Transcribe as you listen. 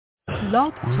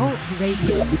Blog Talk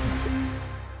Radio.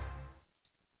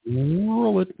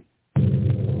 Roll it.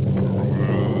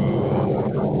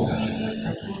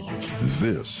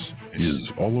 This is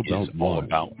All About Wine,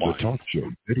 the talk show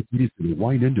dedicated to the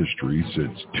wine industry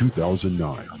since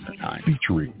 2009,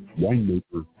 featuring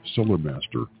winemaker, cellar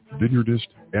master, vineyardist,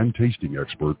 and tasting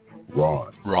expert,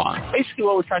 Ron. Basically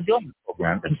what we're trying to do on the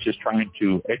program is just trying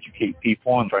to educate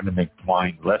people and trying to make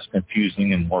wine less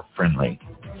confusing and more friendly.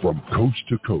 From coast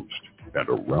to coast and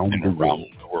around the world.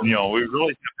 You know, we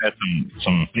really have had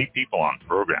some neat people on the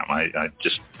program. I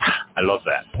love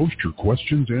that. Post your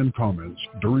questions and comments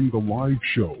during the live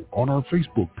show on our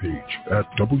Facebook page at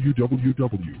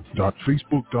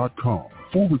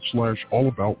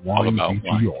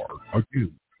www.facebook.com/allaboutwinebtr.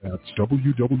 Again, that's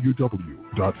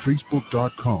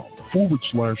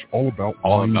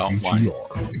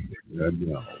www.facebook.com/allaboutwinebtr. And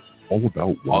now, All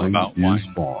About Wine is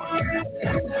on.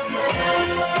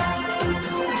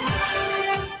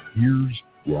 Here's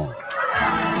Ron.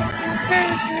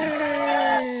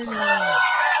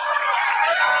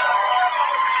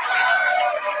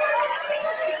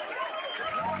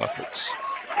 Muppets.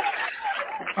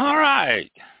 All right.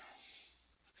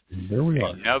 There we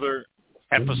are. Another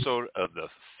episode of the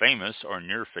famous or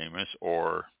near famous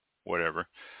or whatever,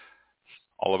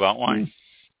 All About Wine.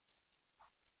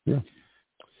 Yeah.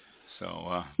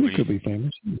 So we could be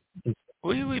famous.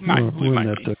 We might be.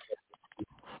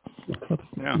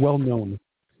 Yeah. Well known.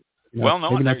 Well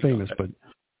known. Maybe not famous, but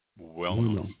well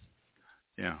known.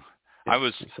 Yeah. I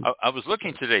was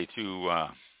looking today to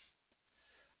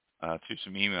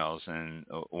some emails, and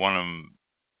one of them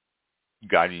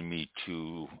guiding me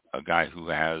to a guy who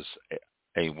has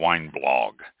a wine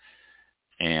blog,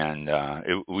 and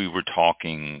we were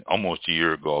talking almost a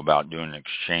year ago about doing an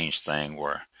exchange thing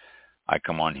where I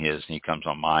come on his and he comes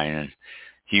on mine, and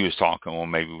he was talking, well,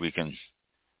 maybe we can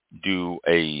do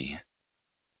a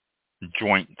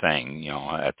joint thing, you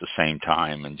know, at the same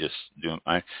time and just do it.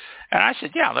 And I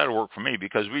said, yeah, that'll work for me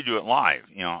because we do it live,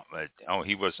 you know. But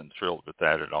he wasn't thrilled with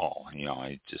that at all. You know,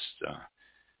 he just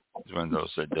he's one of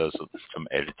those that does some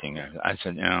editing. I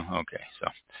said, yeah, okay. So,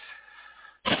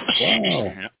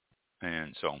 wow.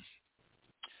 And so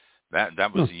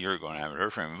that was a year ago, and I haven't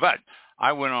heard from him. But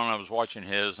I went on. I was watching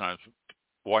his, and I was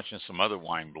watching some other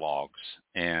wine blogs,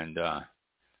 and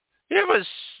it was,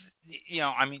 you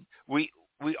know, I mean, we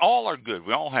all are good.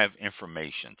 We all have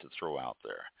information to throw out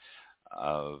there.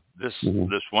 This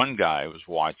one guy I was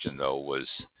watching, though, was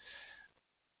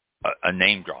a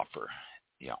name dropper.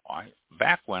 You know,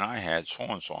 back when I had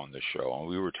so-and-so on the show, and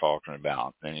we were talking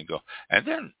about, then you go, and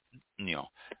then, you know,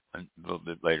 a little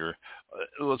bit later,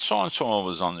 so-and-so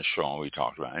was on the show, and we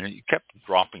talked about it, and he kept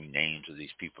dropping names of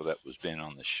these people that was been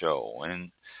on the show,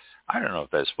 and I don't know if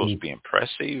that's supposed to be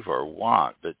impressive or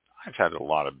what, but I've had a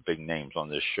lot of big names on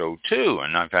this show, too,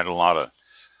 and I've had a lot of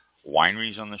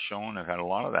wineries on the show, and I've had a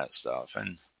lot of that stuff.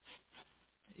 And,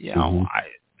 you know,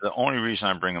 the only reason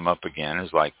I bring them up again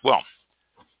is like, well,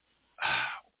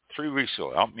 3 weeks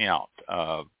ago, help me out.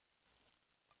 I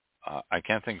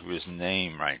can't think of his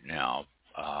name right now.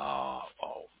 Oh,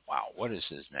 wow, what is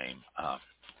his name?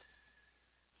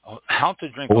 How to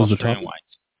Drink Australian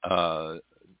Wines.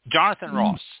 Jonathan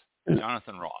Ross.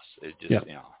 Jonathan Ross. It just,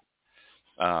 you know.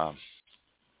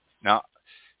 Now,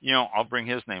 you know, I'll bring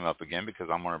his name up again because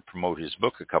I'm going to promote his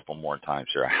book a couple more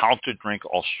times here. How to Drink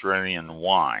Australian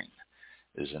Wine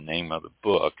is the name of the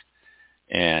book,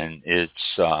 and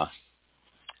it's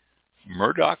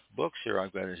Murdoch Books. Here,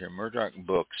 I've got it here. Murdoch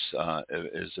Books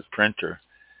is a printer,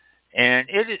 and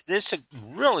it's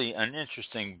really an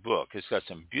interesting book. It's got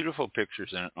some beautiful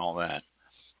pictures in it and all that.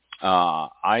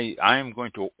 I am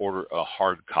going to order a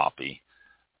hard copy.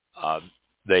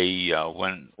 They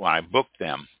when I booked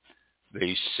them,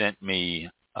 they sent me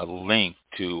a link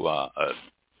to a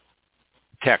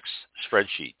text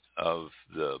spreadsheet of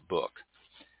the book,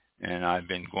 and I've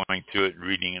been going through it,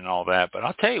 reading and all that. But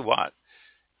I'll tell you what,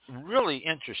 really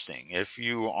interesting. If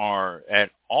you are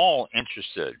at all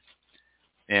interested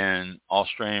in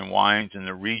Australian wines and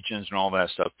the regions and all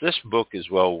that stuff, this book is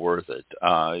well worth it.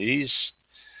 He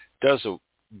does a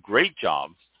great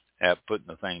job at putting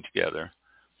the thing together.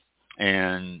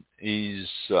 And he's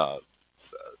got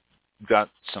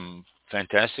some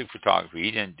fantastic photography.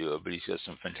 He didn't do it, but he's got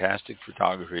some fantastic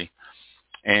photography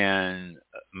and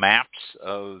maps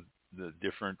of the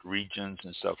different regions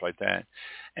and stuff like that.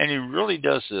 And he really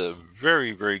does a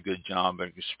very, very good job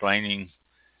at explaining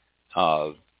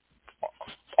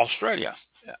Australia.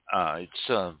 It's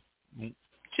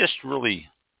just really,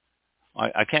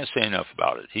 I can't say enough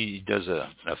about it. He does a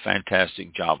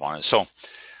fantastic job on it. So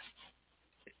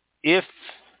if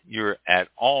you're at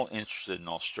all interested in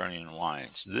Australian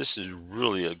wines, this is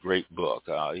really a great book.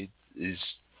 It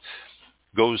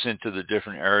goes into the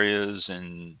different areas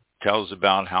and tells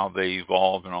about how they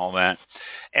evolved and all that.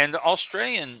 And the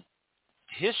Australian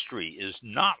history is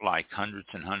not like hundreds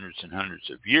and hundreds and hundreds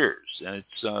of years.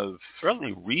 It's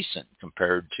fairly recent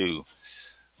compared to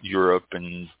Europe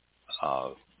and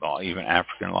even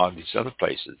Africa and a lot of these other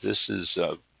places. This is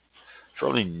a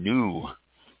fairly new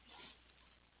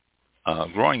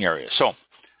growing area. So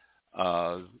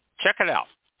check it out.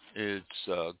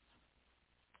 It's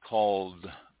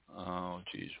called,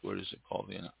 what is it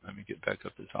called? Let me get back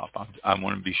up to the top. I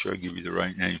want to be sure I give you the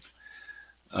right name.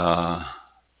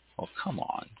 Come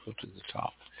on, go to the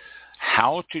top.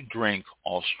 How to Drink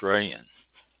Australian,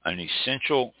 an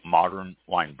essential modern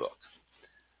wine book.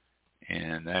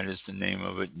 And that is the name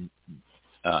of it.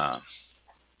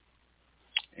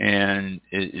 And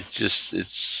it's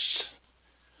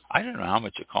I don't know how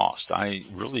much it cost. I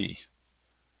really,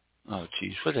 what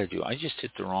did I do? I just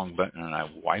hit the wrong button and I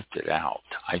wiped it out.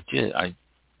 I did. I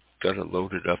got to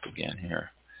load it up again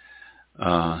here.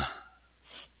 Crap.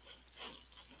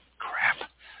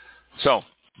 So,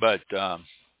 but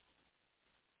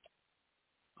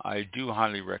I do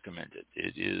highly recommend it.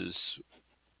 It is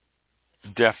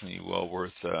definitely well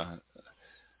worth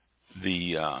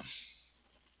the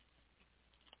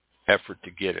effort to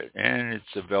get it. And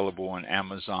it's available on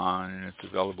Amazon, and it's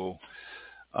available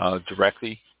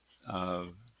directly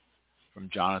from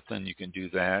Jonathan. You can do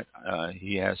that.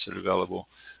 He has it available.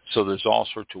 So there's all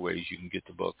sorts of ways you can get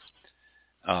the book.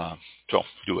 So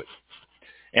do it.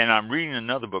 And I'm reading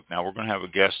another book now. We're going to have a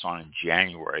guest on in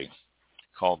January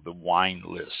called The Wine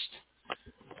List.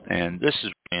 And this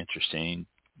is really interesting.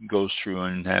 It goes through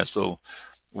and has little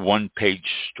one-page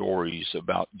stories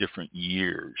about different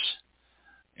years.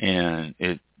 And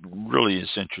it really is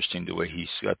interesting the way he's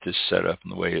got this set up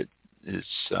and the way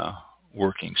it's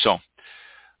working. So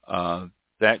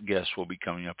that guest will be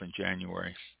coming up in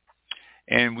January.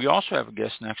 And we also have a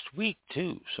guest next week,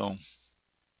 too. So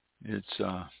it's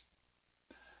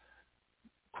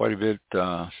quite a bit.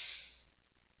 I'm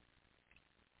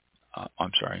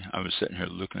sorry. I was sitting here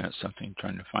looking at something,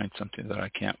 trying to find something that I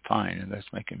can't find, and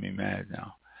that's making me mad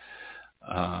now.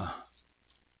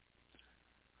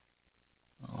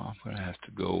 I'm going to have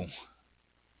to go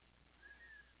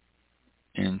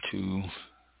into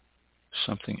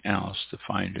something else to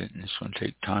find it, and it's going to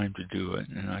take time to do it,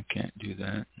 and I can't do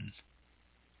that.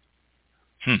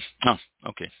 Oh,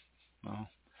 okay. Well,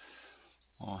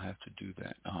 I'll have to do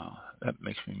that. That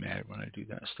makes me mad when I do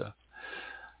that stuff.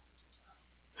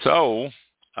 So,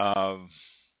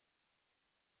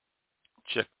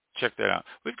 check that out.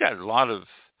 We've got a lot of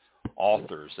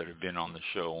authors that have been on the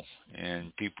show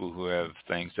and people who have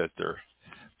things that they're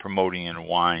promoting in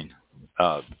wine.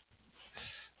 I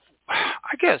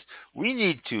guess we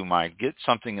need to, Mike, get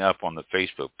something up on the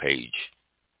Facebook page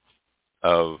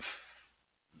of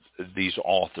these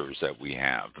authors that we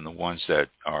have and the ones that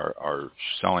are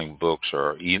selling books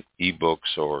or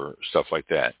e-books or stuff like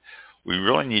that. We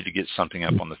really need to get something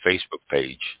up on the Facebook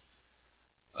page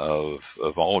of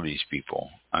all of these people.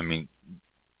 I mean,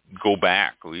 go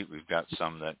back. We've got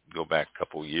some that go back a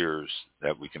couple years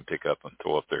that we can pick up and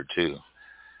throw up there too,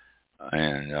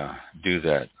 and do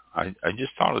that. I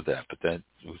just thought of that, but that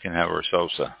we can have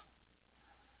ourselves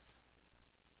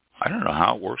I don't know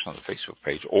how it works on the Facebook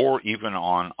page or even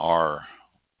on our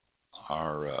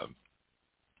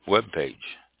web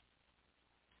page.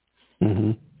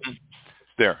 Mm-hmm.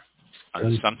 There,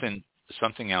 something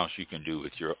else you can do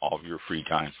with all of your free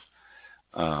time.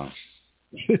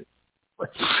 See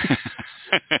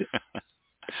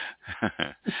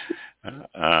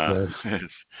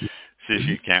if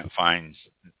you can't find,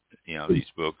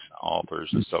 these books, authors,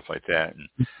 and stuff like that, and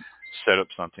set up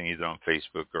something either on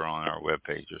Facebook or on our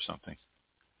webpage or something.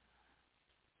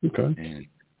 Okay.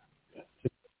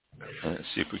 And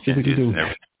see if we can do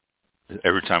that.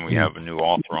 Every time we have a new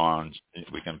author on,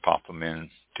 we can pop them in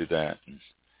to that and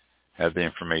have the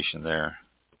information there.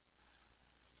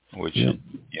 Which,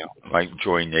 like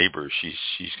Joy Neighbors,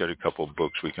 she's got a couple of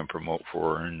books we can promote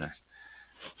for her, and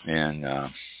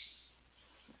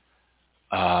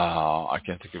I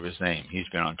can't think of his name. He's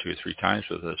been on 2 or 3 times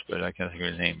with us, but I can't think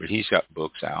of his name. But he's got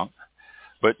books out.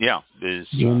 But there's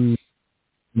Jim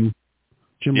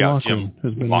Laughlin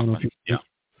has been Laughlin. on.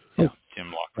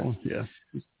 Jim Laughlin. Yeah.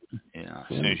 As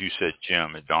soon as you said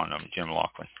Jim, it dawned on me, Jim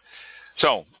Laughlin.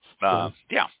 So,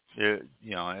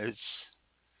 it's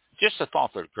just a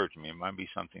thought that occurred to me. It might be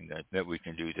something that we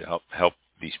can do to help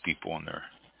these people in there,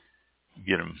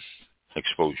 get them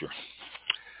exposure.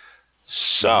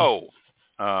 So,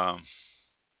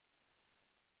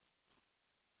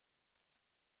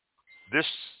 this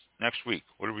next week,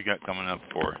 what do we got coming up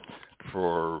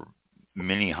for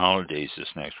mini holidays this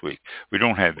next week? We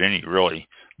don't have any really,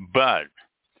 but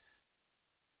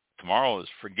tomorrow is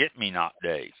Forget-Me-Not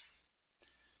Day,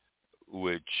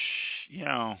 which,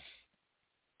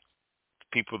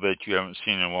 people that you haven't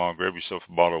seen in a while, grab yourself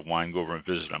a bottle of wine, go over and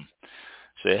visit them.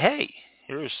 Say, hey,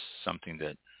 here's something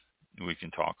that we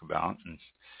can talk about, and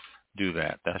do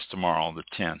that. That's tomorrow, the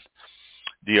 10th.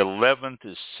 The 11th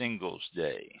is Singles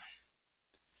Day,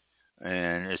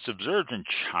 and it's observed in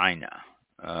China.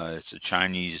 It's a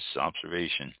Chinese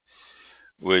observation,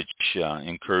 which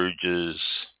encourages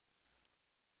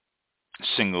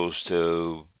singles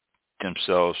to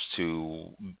themselves to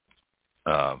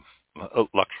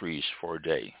luxuries for a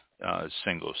day,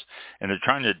 singles. And they're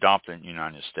trying to adopt it in the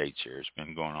United States here. It's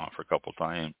been going on for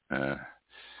a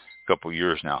couple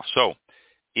years now. So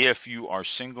if you are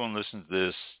single and listen to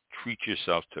this, treat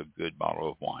yourself to a good bottle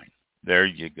of wine. There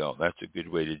you go. That's a good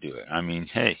way to do it. I mean,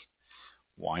 hey,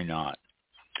 why not?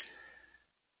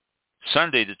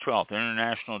 Sunday the 12th,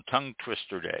 International Tongue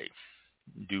Twister Day.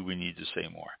 Do we need to say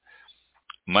more?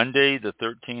 Monday the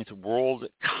 13th, World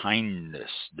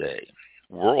Kindness Day.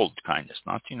 World kindness,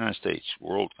 not the United States,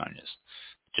 world kindness.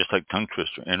 Just like Tongue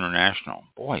Twister International.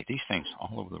 Boy, these things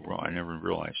all over the world, I never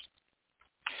realized.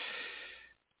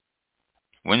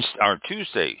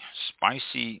 Tuesday,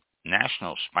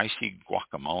 National Spicy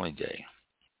Guacamole Day.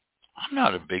 I'm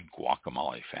not a big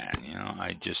guacamole fan.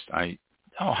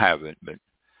 I'll have it, but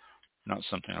not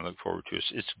something I look forward to.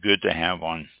 It's good to have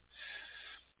on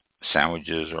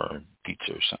sandwiches or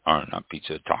pizza, or not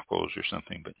pizza, tacos or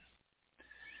something.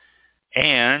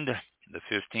 And the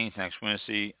 15th, next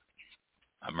Wednesday,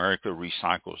 America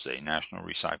Recycles Day, National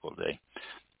Recycle Day,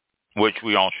 which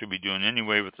we all should be doing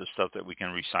anyway with the stuff that we can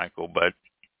recycle, but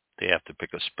they have to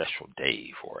pick a special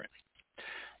day for it.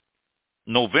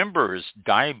 November is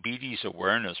Diabetes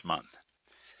Awareness Month.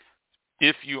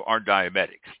 If you are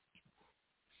diabetic,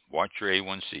 watch your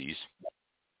A1Cs.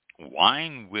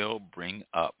 Wine will bring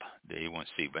up the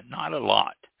A1C, but not a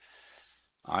lot.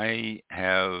 I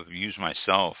have used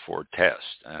myself for tests,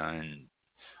 and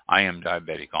I am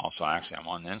diabetic also. Actually, I'm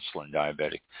on insulin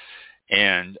diabetic.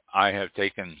 And I have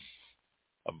taken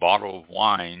a bottle of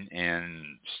wine and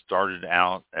started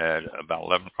out at about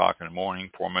 11 o'clock in the morning,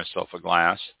 pour myself a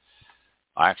glass.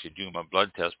 I actually do my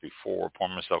blood test before, pour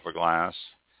myself a glass.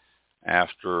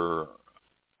 After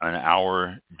an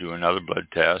hour, do another blood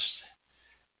test.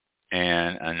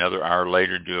 And another hour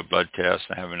later, do a blood test.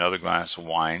 I have another glass of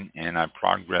wine, and I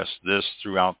progressed this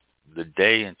throughout the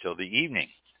day until the evening.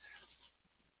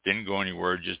 Didn't go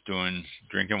anywhere, just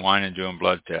drinking wine and doing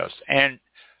blood tests. And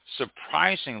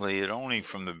surprisingly, it only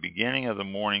from the beginning of the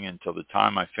morning until the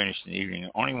time I finished in the evening,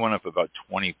 it only went up about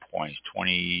 20 points,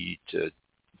 20 to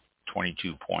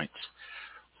 22 points,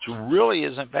 which really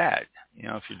isn't bad.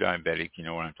 If you're diabetic, you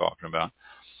know what I'm talking about.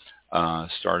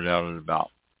 Started out at about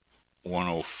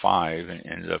 105 and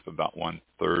ended up about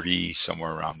 130,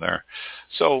 somewhere around there.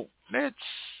 So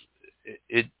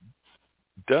it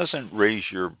doesn't raise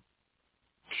your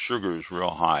sugars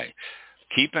real high.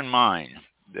 Keep in mind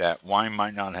that wine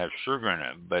might not have sugar in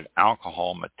it, but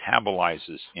alcohol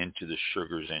metabolizes into the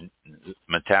sugars and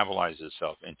metabolizes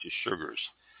itself into sugars.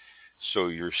 So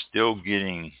you're still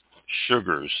getting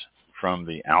sugars from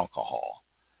the alcohol.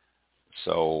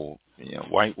 So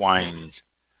white wine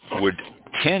would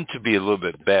tend to be a little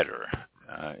bit better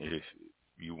if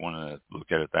you want to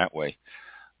look at it that way.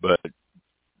 But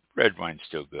red wine's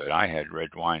still good. I had red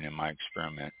wine in my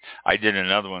experiment. I did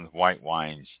another one with white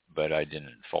wines, but I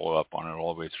didn't follow up on it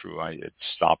all the way through. I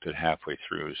stopped it halfway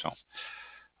through, so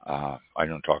I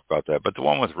don't talk about that. But the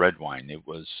one with red wine, it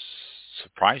was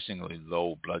surprisingly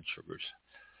low blood sugars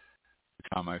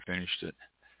the time I finished it.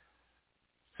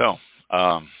 So,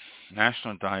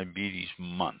 National Diabetes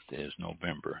Month is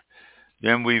November.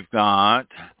 Then we've got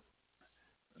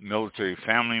Military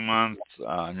Family Month,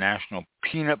 National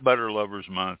Peanut Butter Lovers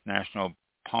Month, National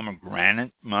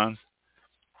Pomegranate Month,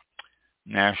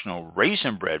 National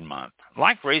Raisin Bread Month. I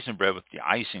like raisin bread with the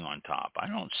icing on top. I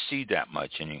don't see that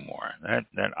much anymore.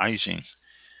 That icing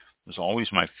was always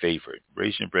my favorite.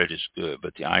 Raisin bread is good,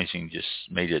 but the icing just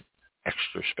made it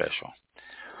extra special.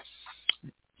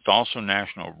 It's also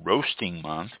National Roasting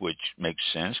Month, which makes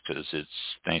sense because it's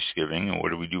Thanksgiving, and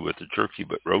what do we do with the turkey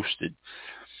but roasted?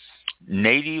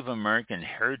 Native American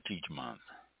Heritage Month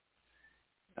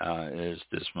is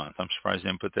this month. I'm surprised they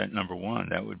didn't put that number one.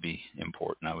 That would be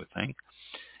important, I would think.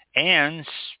 And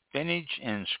Spinach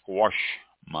and Squash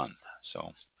Month.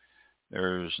 So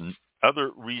there's other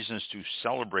reasons to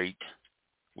celebrate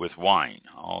with wine,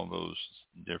 all those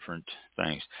different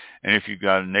things. And if you've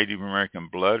got Native American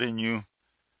blood in you,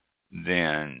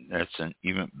 then that's an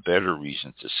even better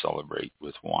reason to celebrate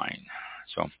with wine.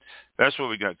 So that's what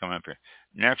we got coming up here.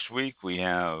 Next week we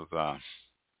have a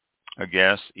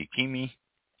guest, Ikimi.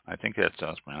 I think that's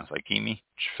how it's pronounced, Ikimi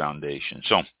Foundation.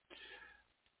 So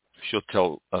she'll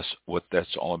tell us what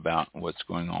that's all about, what's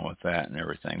going on with that and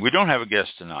everything. We don't have a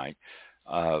guest tonight.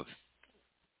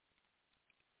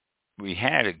 We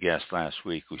had a guest last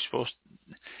week.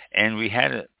 And we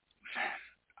had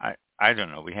I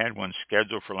don't know. We had one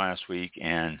scheduled for last week,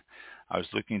 and I was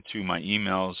looking through my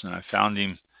emails, and I found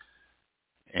him,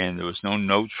 and there was no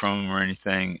notes from him or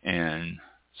anything, and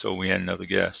so we had another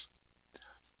guest.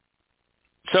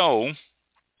 So,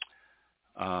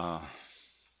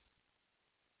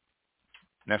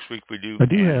 next week we do. I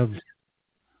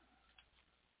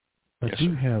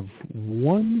do have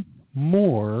one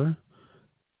more.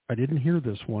 I didn't hear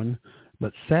this one,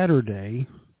 but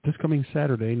this coming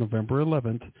Saturday, November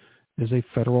 11th, is a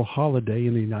federal holiday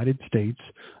in the United States,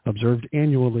 observed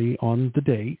annually on the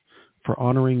day for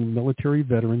honoring military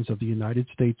veterans of the United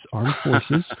States Armed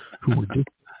Forces who were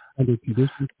under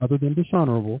conditions other than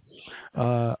dishonorable.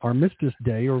 Armistice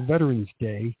Day or Veterans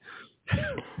Day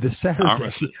this Saturday.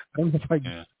 I don't know if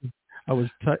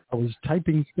I was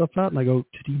typing stuff out and I go,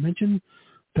 did he mention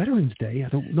Veterans Day? I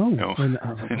don't know. No, and,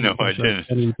 no, I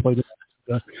didn't.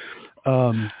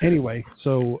 Anyway,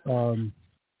 so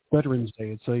Veterans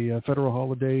Day. It's a federal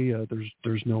holiday.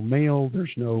 There's no mail.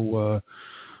 There's no.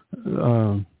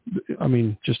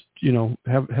 Just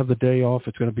have the day off.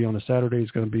 It's going to be on a Saturday.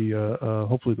 It's going to be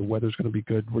hopefully the weather's going to to be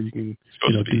good where you can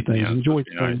do things, enjoy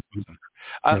things.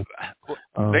 Nice.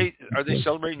 Are they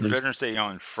celebrating Veterans Day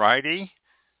on Friday?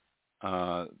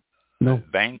 No.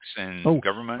 Banks and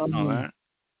government and all that.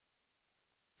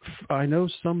 I know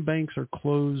some banks are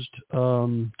closed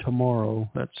tomorrow.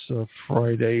 That's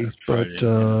Friday,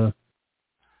 but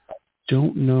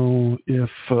don't know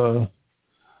if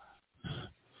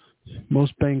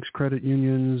most banks, credit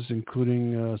unions,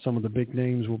 including some of the big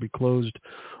names, will be closed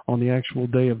on the actual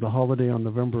day of the holiday on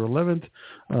November 11th.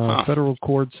 Federal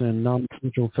courts and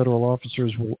non-essential federal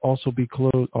officers will also be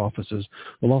closed. Offices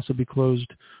will also be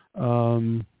closed.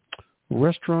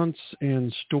 Restaurants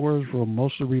and stores will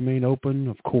mostly remain open,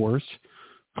 of course.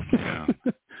 Yeah,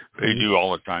 they do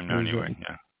all the time now anyway.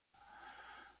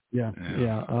 Yeah.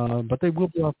 But they will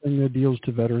be offering deals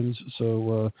to veterans,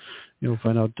 so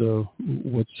find out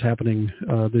what's happening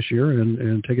this year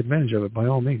and take advantage of it by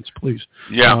all means, please.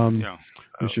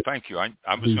 Thank you. I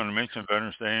was going to mention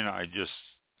Veterans Day, and I just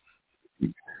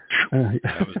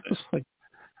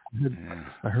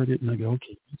I heard it and I go,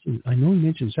 okay. I know he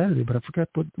mentioned Saturday, but I forgot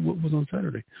what was on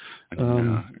Saturday. It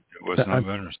wasn't on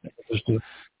Veterans Day.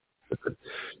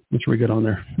 Make sure we get on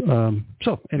there.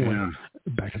 So anyway,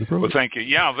 back to the program. Well, thank you.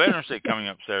 Yeah, Veterans Day coming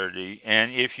up Saturday,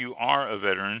 and if you are a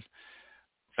veteran,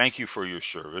 thank you for your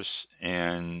service.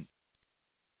 And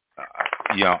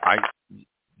I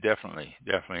definitely.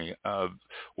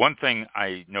 One thing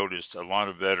I noticed: a lot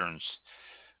of veterans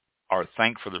are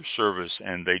thankful for their service,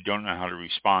 and they don't know how to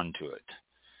respond to it.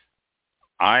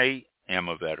 I am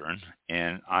a veteran,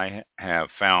 and I have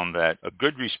found that a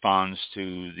good response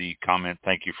to the comment,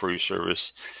 thank you for your service,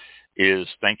 is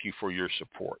thank you for your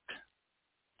support,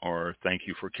 or thank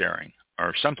you for caring,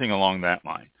 or something along that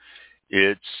line.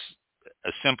 It's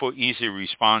a simple, easy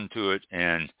respond to it,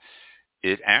 and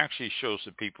it actually shows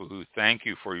the people who thank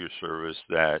you for your service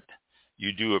that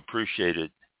you do appreciate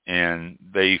it, and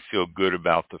they feel good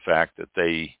about the fact that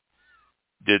they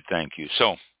did thank you.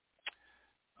 So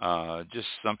just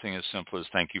something as simple as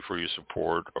thank you for your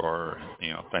support, or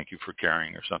thank you for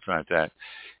caring, or something like that,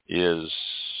 is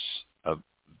a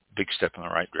big step in the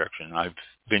right direction. I've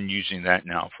been using that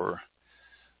now for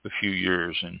a few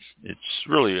years, and it's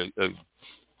really a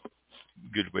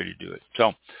good way to do it.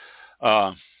 So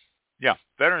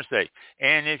Veterans Day.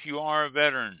 And if you are a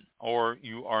veteran or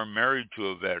you are married to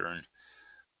a veteran,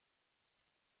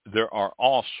 there are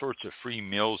all sorts of free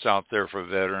meals out there for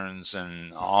veterans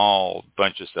and all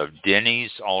bunch of stuff.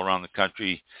 Denny's all around the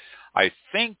country. I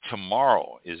think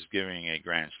tomorrow is giving a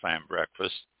Grand Slam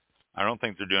breakfast. I don't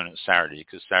think they're doing it Saturday,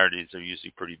 because Saturdays are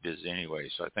usually pretty busy anyway.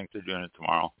 So I think they're doing it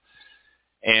tomorrow.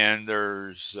 And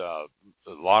there's a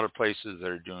lot of places that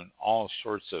are doing all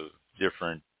sorts of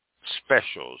different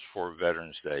specials for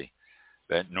Veterans Day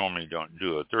that normally don't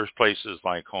do it. There's places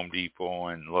like Home Depot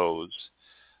and Lowe's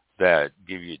that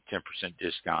give you a 10%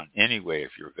 discount anyway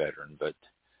if you're a veteran, but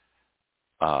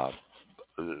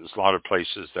there's a lot of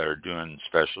places that are doing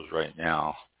specials right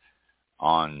now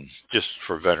on just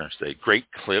for Veterans Day. Great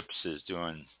Clips is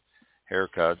doing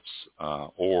haircuts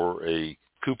or a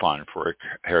coupon for a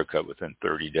haircut within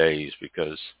 30 days,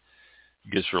 because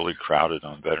gets really crowded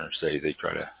on Veterans Day, they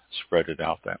try to spread it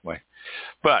out that way.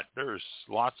 But there's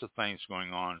lots of things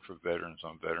going on for veterans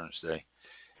on Veterans Day.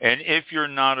 And if you're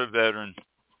not a veteran,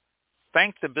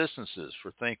 thank the businesses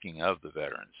for thinking of the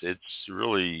veterans. It's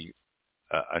really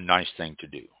a nice thing to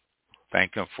do.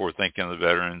 Thank them for thinking of the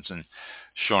veterans and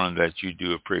showing that you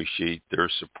do appreciate their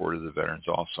support of the veterans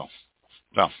also.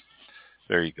 Well,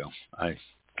 there you go. I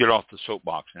get off the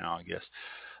soapbox now, I guess.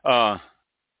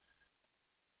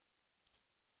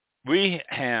 We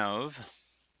have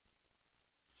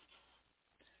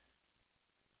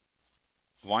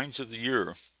Wines of the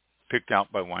Year picked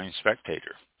out by Wine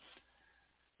Spectator.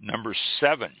 Number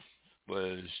 7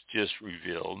 was just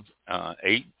revealed.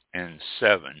 8 and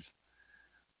 7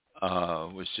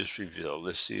 was just revealed.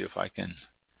 Let's see if I can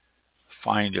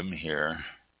find them here.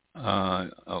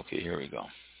 Okay, here we go.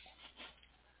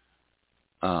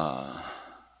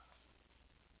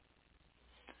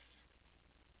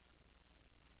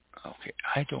 Okay,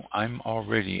 I'm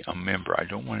already a member. I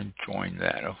don't want to join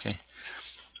that, okay?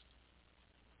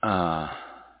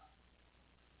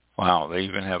 Wow, they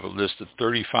even have a list of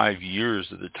 35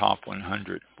 years of the top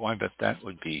 100. Boy, I bet that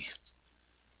would be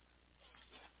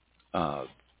a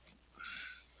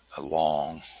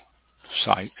long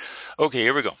site. Okay,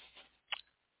 here we go.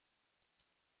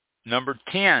 Number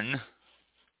 10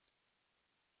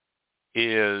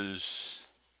 is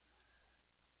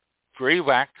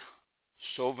Greywack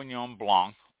Sauvignon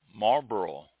Blanc,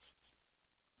 Marlborough,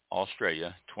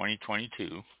 Australia,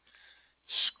 2022.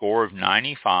 Score of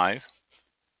 95.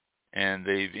 And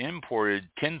they've imported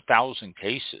 10,000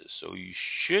 cases, so you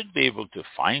should be able to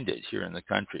find it here in the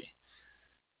country.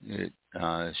 It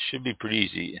should be pretty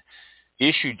easy.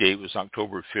 Issue date was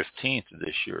October 15th of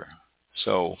this year,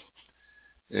 so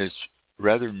it's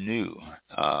rather new.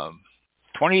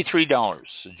 $23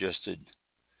 suggested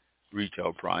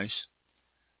retail price.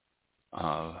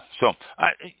 So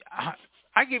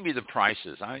I give you the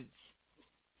prices. I'm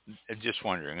just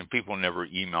wondering, and people never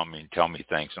email me and tell me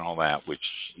thanks and all that, which,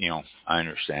 I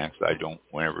understand, because I don't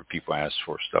whenever people ask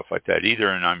for stuff like that either,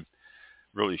 and I'm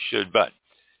really should, but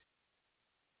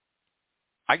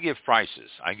I give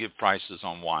prices. I give prices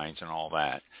on wines and all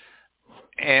that.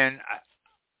 And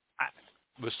I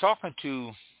was talking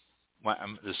to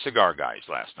the cigar guys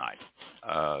last night,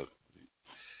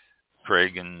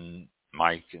 Craig and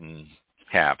Mike and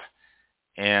Cap,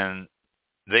 and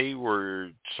they were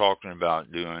talking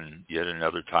about doing yet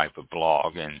another type of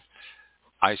blog, and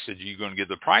I said, "Are you going to give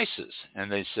the prices?"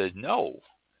 And they said, "No."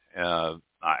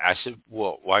 I said,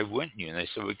 "Well, why wouldn't you?" And they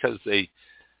said, "Because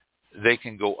they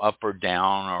can go up or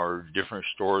down, or different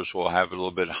stores will have a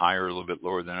little bit higher, a little bit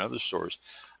lower than other stores."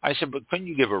 I said, "But couldn't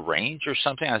you give a range or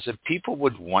something?" I said, "People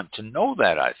would want to know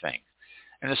that, I think."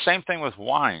 And the same thing with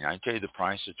wine. I tell you the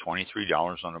price of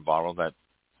 $23 on a bottle, that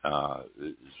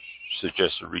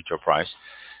suggested retail price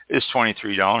is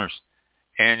 $23.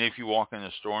 And if you walk in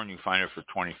the store and you find it for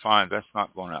 $25, that's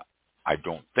not going to, I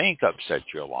don't think, upset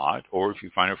you a lot. Or if you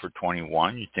find it for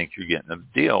 $21, you think you're getting a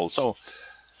deal. So,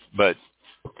 but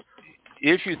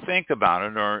if you think about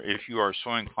it, or if you are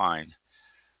so inclined,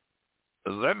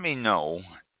 let me know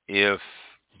if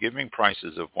giving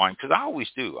prices of wine, because I always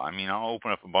do. I mean, I'll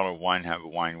open up a bottle of wine, have a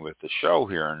wine with the show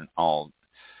here, and I'll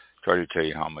try to tell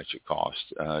you how much it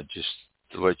costs, just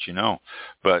to let you know.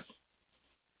 But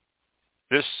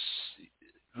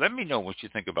let me know what you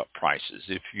think about prices.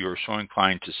 If you're so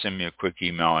inclined to send me a quick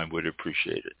email, I would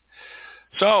appreciate it.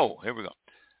 So, here we go.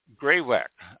 Greywack,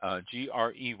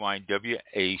 Greywacke,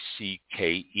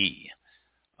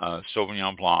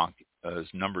 Sauvignon Blanc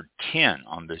is number 10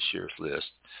 on this year's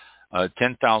list.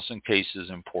 10,000 cases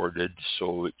imported,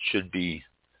 so it should be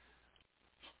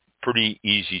pretty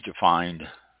easy to find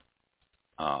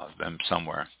them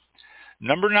somewhere.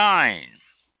 Number 9.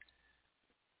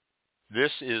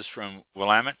 This is from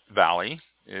Willamette Valley.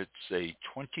 It's a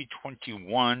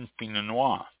 2021 Pinot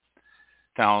Noir.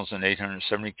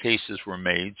 1,870 cases were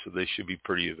made, so they should be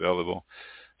pretty available.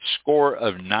 Score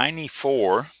of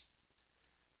 94,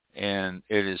 and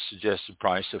it is suggested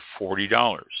price of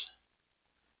 $40.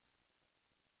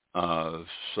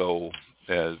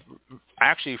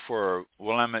 Actually, for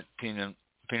Willamette Pinot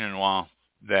Noir,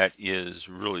 that is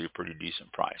really a pretty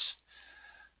decent price.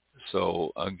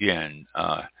 So again,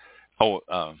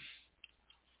 Renaissance,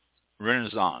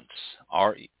 Resonance.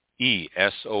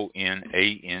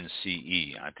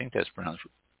 I think that's pronounced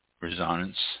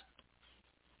Resonance.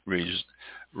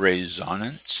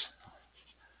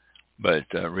 But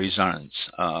Resonance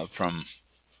from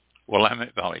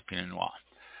Willamette Valley Pinot Noir.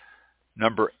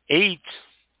 Number 8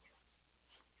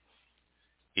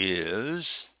 is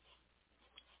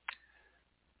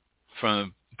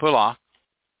from Pulauk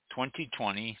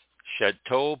 2020,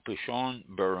 Chateau Pichon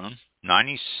Baron,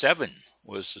 97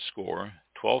 was the score,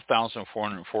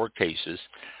 12,404 cases,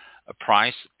 a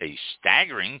price a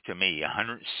staggering to me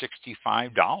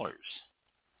 $165.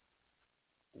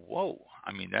 Whoa,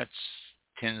 I mean that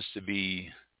tends to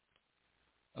be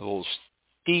a little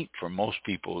steep for most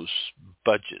people's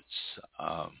budgets,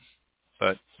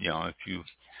 but if you,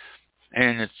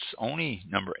 and it's only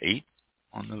number 8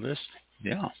 on the list,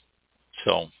 yeah.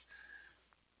 So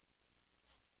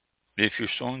if you're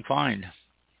so inclined,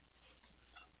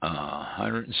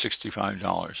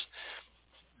 $165,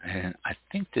 and I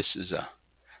think this is a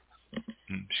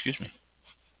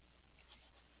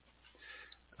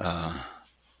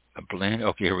blend.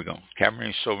 Okay, here we go.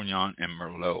 Cabernet Sauvignon and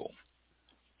Merlot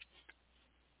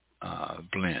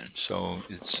blend. So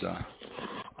it's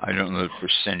I don't know the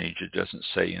percentage. It doesn't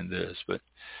say in this, but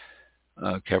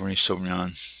Cabernet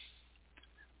Sauvignon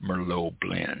Merlot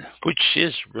blend, which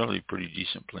is really pretty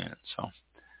decent blend. So,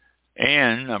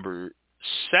 and number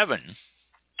 7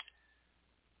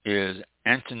 is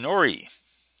Antinori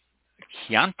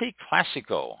Chianti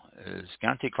Classico. Is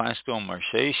Chianti Classico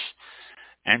Marseille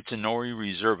Antinori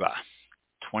Reserva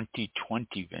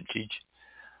 2020 vintage.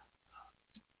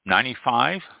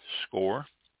 95 score.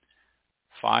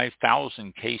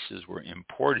 5,000 cases were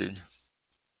imported.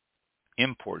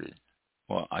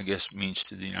 Well, I guess means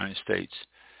to the United States.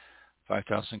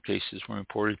 5,000 cases were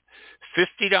imported.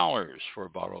 $50 for a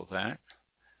bottle of that.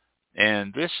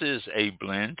 And this is a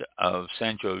blend of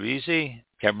Sangiovese,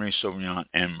 Cabernet Sauvignon,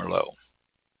 and Merlot.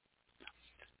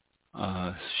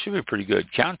 Should be pretty good.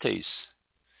 Chianti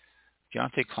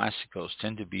Classicos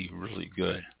tend to be really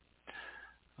good.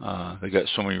 They got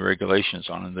so many regulations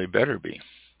on them, they better be.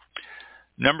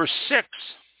 Number 6,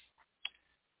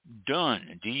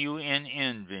 Dunn,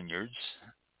 D-U-N-N Vineyards,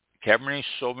 Cabernet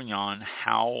Sauvignon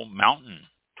Howell Mountain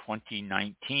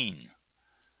 2019.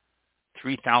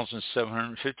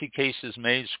 3,750 cases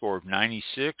made, score of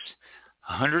 96,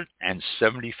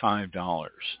 $175.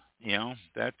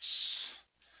 That's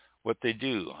what they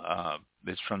do.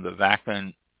 It's from the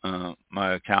Vaclan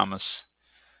Mayacamas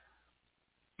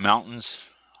Mountains,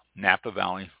 Napa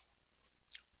Valley.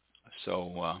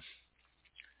 So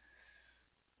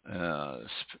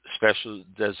special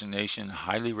designation,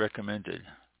 highly recommended.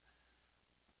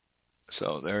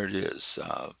 So there it is,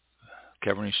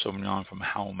 Cabernet Sauvignon from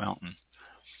Howell Mountain.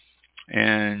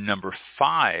 And number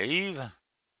 5,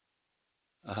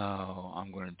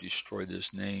 I'm going to destroy this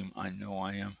name. I know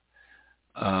I am.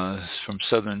 From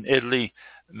southern Italy,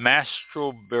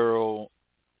 Mastro Berardino.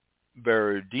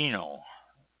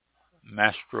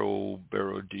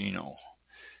 Mastroberardino.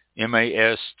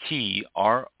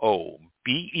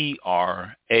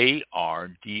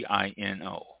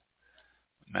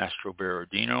 Mastro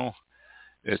Berardino.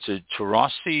 It's a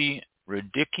Taurasi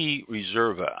Radicchi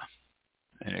Reserva.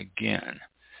 And again,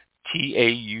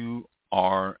 Taurasi,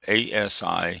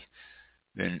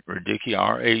 then Radicchi,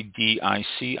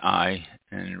 Radici,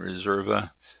 and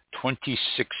Reserva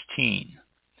 2016.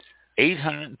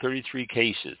 833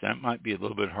 cases. That might be a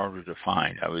little bit harder to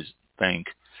find, I would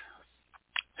think.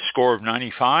 Score of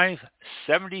 95,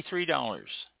 $73.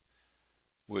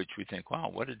 Which we think,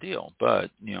 wow, what a deal. But,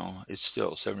 it's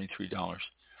still $73.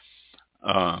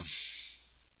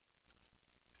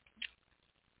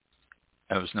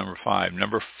 That was number 5.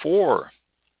 Number 4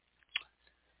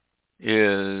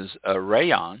 is a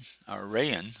Rayen,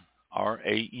 R-A-E-N,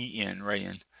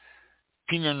 Rayen,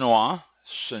 Pinot Noir,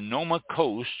 Sonoma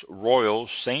Coast Royal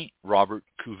St. Robert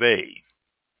Cuvée.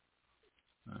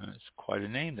 That's quite a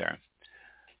name there.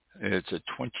 It's a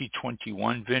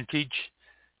 2021 vintage.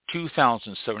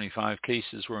 2,075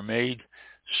 cases were made.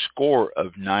 Score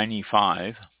of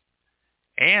 95.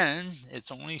 And it's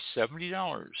only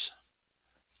 $70.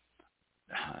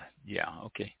 Yeah,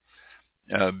 okay.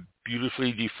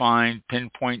 Beautifully defined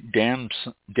pinpoint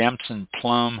damson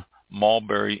plum,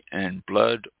 mulberry, and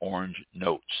blood orange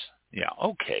notes. Yeah,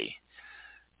 okay.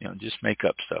 Just make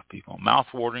up stuff, people.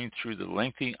 Mouth-watering through the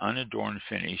lengthy, unadorned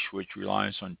finish, which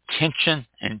relies on tension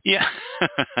and... Yeah.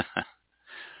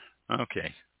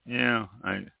 Okay. Yeah.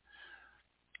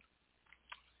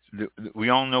 We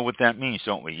all know what that means,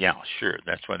 don't we? Yeah, sure.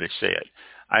 That's why they say it.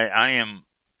 I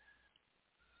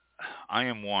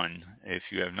am one, if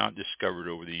you have not discovered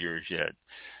over the years yet,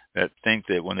 that think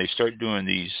that when they start doing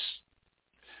these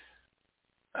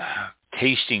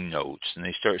tasting notes and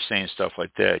they start saying stuff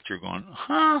like that, you're going,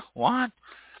 huh? What?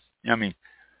 I mean,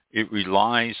 it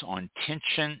relies on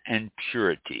tension and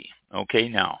purity. Okay,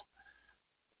 now.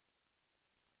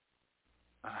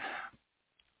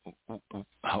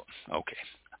 Okay.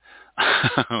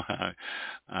 I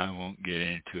won't get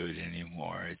into it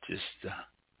anymore. It just...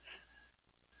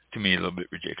 to me a little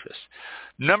bit ridiculous.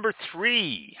 Number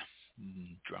 3,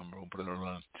 drum roll. Blah, blah,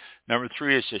 blah. Number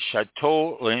 3 is the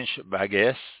Chateau Lynch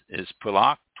Baguette is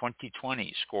Pulac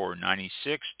 2020, score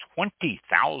 96,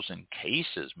 20,000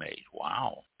 cases made.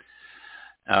 Wow.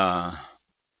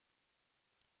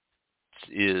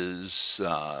 Is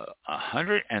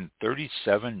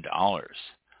 $137.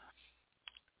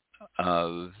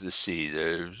 Let's see,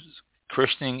 there's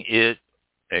christening it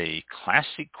a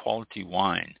classic quality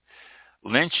wine.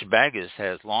 Lynch Baguette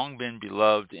has long been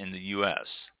beloved in the U.S.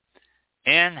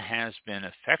 and has been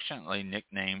affectionately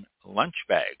nicknamed lunch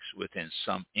bags within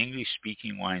some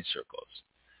English-speaking wine circles.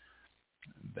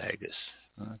 Baguette,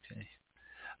 okay.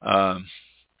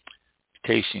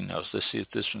 Tasting notes. Let's see if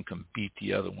this one can beat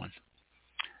the other one.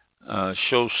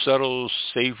 Shows subtle,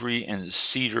 savory, and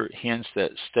cedar hints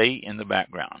that stay in the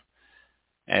background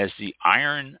as the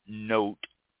iron note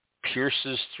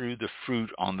pierces through the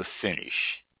fruit on the finish.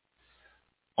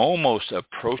 Almost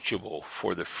approachable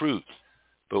for the fruit,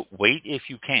 but wait if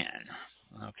you can.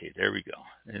 Okay, there we go.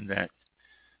 Isn't that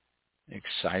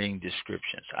exciting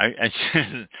descriptions? I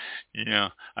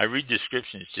read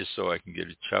descriptions just so I can get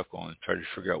a chuckle and try to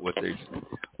figure out what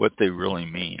they really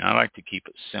mean. I like to keep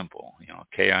it simple.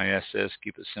 KISS,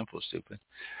 keep it simple, stupid.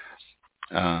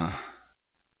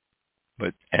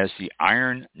 But as the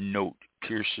iron note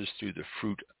pierces through the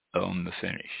fruit on the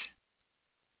finish.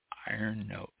 Iron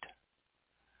note.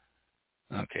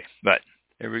 Okay, but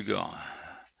there we go.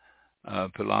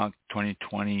 Pulac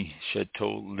 2020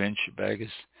 Chateau Lynch Baguette.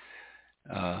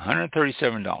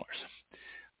 $137.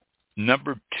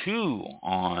 Number 2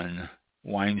 on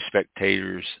Wine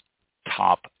Spectator's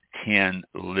top 10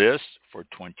 list for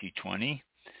 2020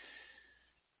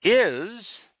 is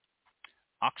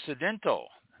Occidental,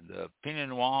 the Pinot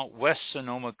Noir West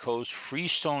Sonoma Coast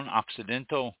Freestone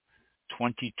Occidental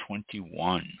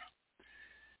 2021.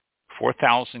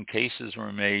 4,000 cases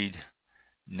were made.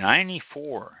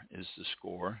 94 is the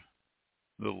score.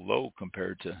 A little low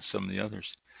compared to some of the others.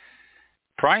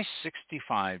 Price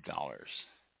 $65,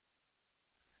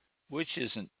 which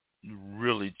isn't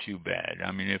really too bad.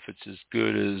 I mean, if it's as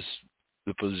good as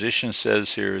the position says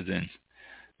here, then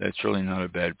that's really not a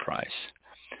bad price.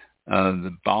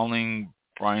 The Bowling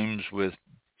brimes with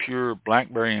pure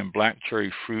blackberry and black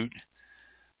cherry fruit,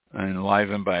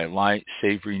 enlivened by a light,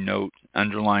 savory note.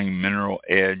 Underlying mineral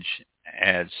edge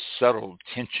adds subtle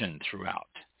tension throughout.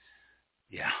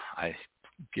 Yeah, I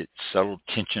get subtle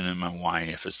tension in my wine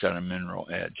if it's got a mineral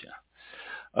edge.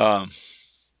 And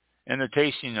the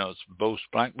tasting notes boast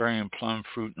blackberry and plum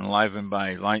fruit enlivened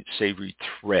by a light savory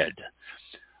thread,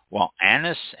 while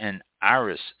anise and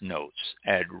iris notes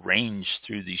add range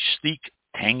through the sleek,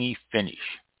 tangy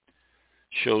finish.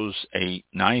 Shows a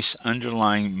nice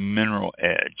underlying mineral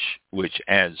edge, which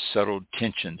adds subtle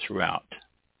tension throughout.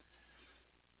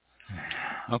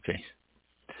 Okay.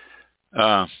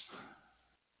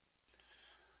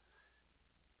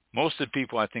 Most of the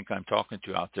people I think I'm talking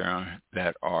to out there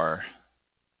that are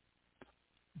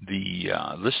the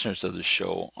listeners of the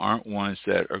show aren't ones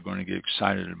that are going to get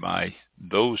excited by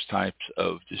those types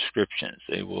of descriptions.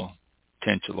 They will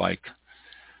tend to like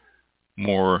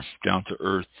more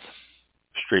down-to-earth,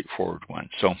 straightforward ones.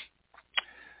 So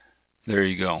there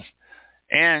you go.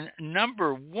 And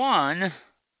number 1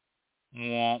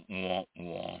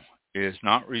 is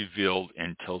not revealed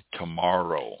until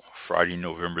tomorrow, Friday,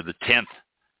 November the 10th.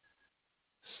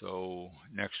 So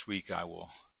next week I will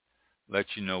let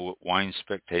you know what Wine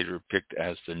Spectator picked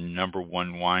as the number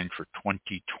 1 wine for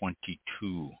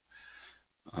 2022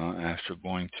 after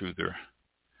going through their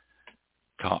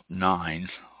top 9,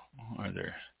 or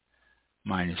their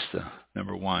minus the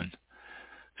number 1.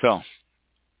 So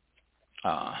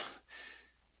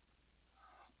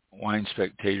Wine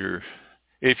Spectator,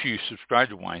 if you subscribe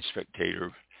to Wine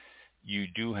Spectator, you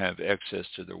do have access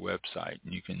to their website,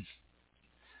 and you can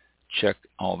check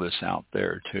all this out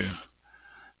there too.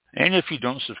 And if you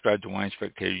don't subscribe to Wine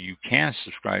Spectator, you can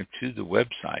subscribe to the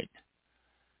website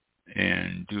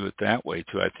and do it that way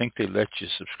too. I think they let you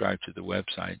subscribe to the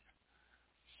website.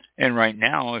 And right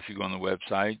now, if you go on the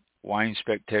website, Wine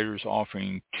Spectator is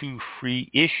offering 2 free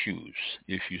issues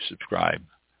if you subscribe,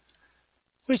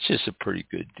 which is a pretty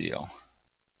good deal.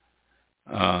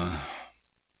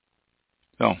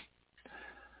 So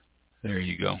there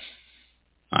you go.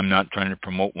 I'm not trying to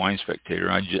promote Wine Spectator.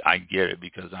 I get it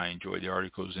because I enjoy the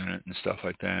articles in it and stuff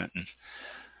like that. And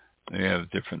they have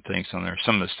different things on there.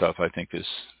 Some of the stuff I think is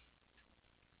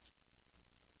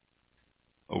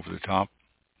over the top,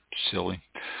 silly.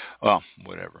 Well,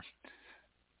 whatever.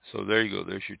 So there you go.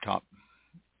 There's your top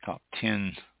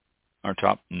 10, or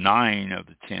top 9 of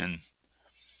the 10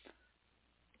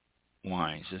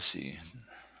 wines. Let's see.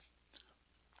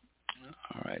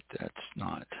 All right, that's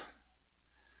not.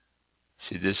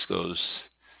 See, this goes.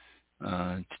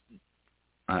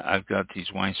 I've got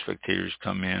these wine spectators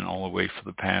come in all the way for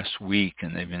the past week,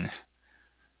 and they've been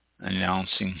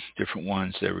announcing different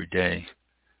ones every day.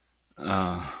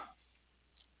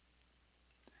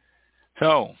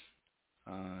 So,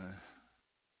 it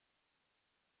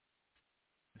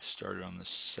started on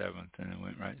the 7th, and it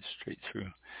went right straight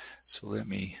through. So let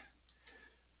me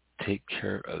take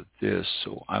care of this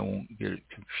so I won't get it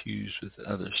confused with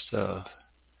other stuff.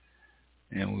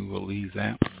 And we will leave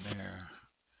that one there.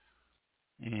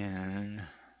 And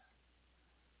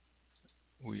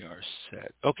we are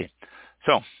set. Okay,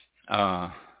 so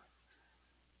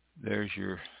there's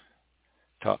your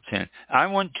top 10. I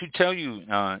want to tell you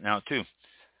now too.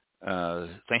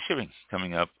 Thanksgiving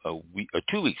coming up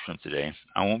 2 weeks from today.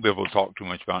 I won't be able to talk too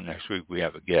much about next week. We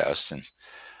have a guest, and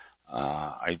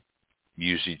I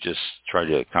usually just try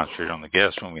to concentrate on the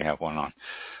guest when we have one on.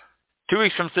 2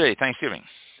 weeks from today, Thanksgiving.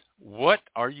 What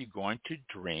are you going to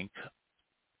drink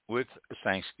with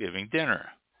Thanksgiving dinner?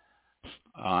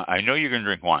 I know you're going to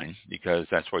drink wine because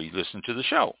that's why you listen to the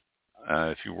show.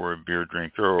 If you were a beer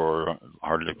drinker or a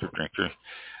hard liquor drinker,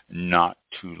 not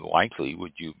too likely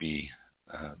would you be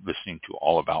listening to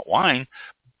All About Wine,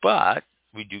 but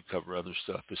we do cover other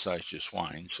stuff besides just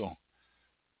wine, so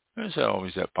there's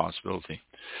always that possibility.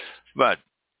 But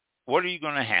what are you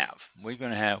going to have? What are you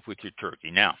going to have with your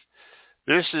turkey? Now,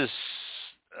 this is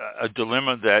a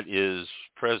dilemma that is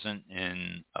present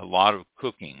in a lot of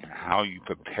cooking, how you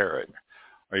prepare it.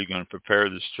 Are you going to prepare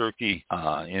this turkey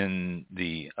in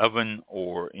the oven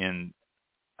or in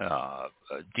a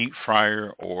deep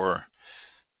fryer? Or,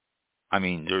 I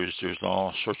mean, there's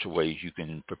all sorts of ways you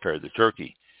can prepare the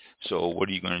turkey. So what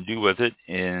are you going to do with it?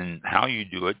 And how you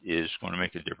do it is going to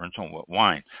make a difference on what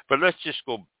wine. But let's just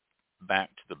go back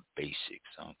to the basics.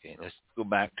 Okay, let's go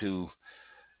back to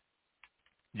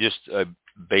just a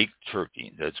baked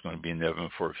turkey that's going to be in the oven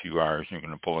for a few hours, and you're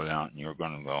going to pull it out, and you're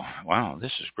going to go, wow,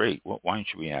 this is great. What wine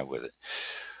should we have with it?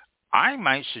 I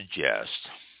might suggest,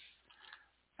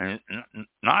 and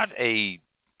not a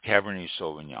Cabernet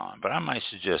Sauvignon, but I might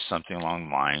suggest something along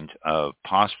the lines of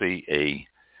possibly a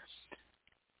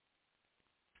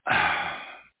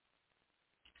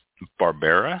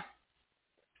Barbera.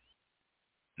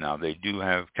 Now, they do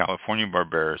have California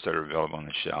Barberas that are available on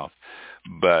the shelf,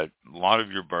 but a lot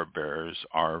of your Barberas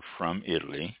are from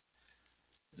Italy.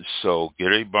 So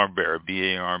get a Barbera,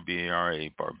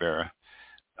 B-A-R-B-A-R-A, Barbera,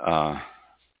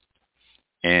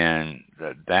 and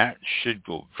that should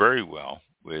go very well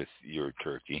with your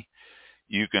turkey.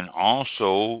 You can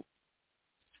also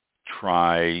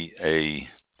try a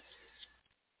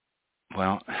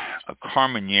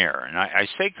Carmenere. And I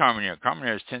say Carmenere.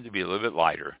 Carmeneres tend to be a little bit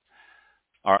lighter,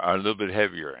 are a little bit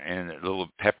heavier, and a little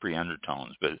peppery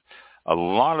undertones. But a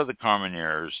lot of the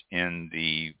Carmeneres in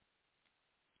the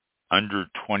under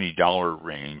 $20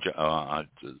 range,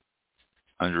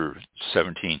 under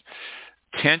 $17,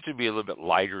 tend to be a little bit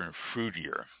lighter and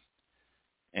fruitier.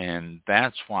 And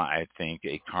that's why I think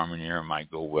a Carmenere might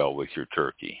go well with your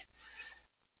turkey.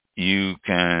 You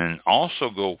can also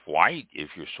go white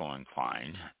if you're so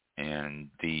inclined. And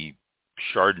the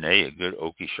Chardonnay, a good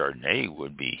oaky Chardonnay,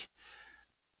 would be,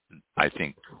 I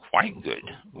think, quite good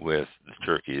with the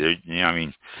turkey. I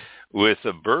mean, with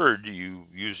a bird, you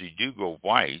usually do go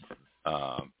white,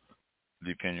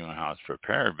 depending on how it's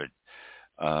prepared. But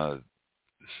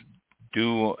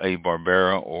do a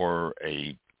Barbera or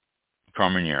a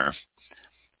Carmenere.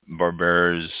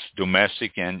 Barbera's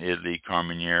domestic and Italy.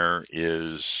 Carmenere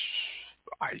is,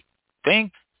 I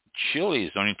think, Chile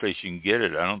is the only place you can get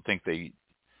it. I don't think they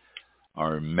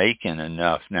are making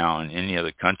enough now in any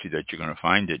other country that you're going to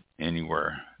find it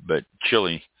anywhere. But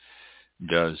Chile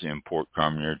does import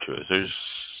Carmenere to us. There's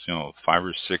 5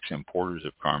 or 6 importers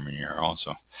of Carmenere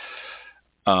also.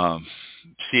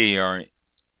 Carmenere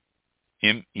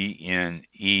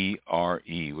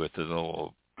with a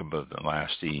little above the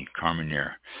last E,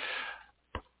 Carmenere.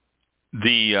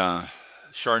 The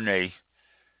Chardonnay,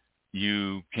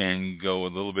 you can go a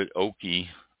little bit oaky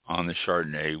on the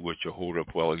Chardonnay, which will hold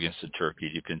up well against the turkey,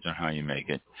 depends on how you make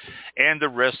it. And the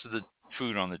rest of the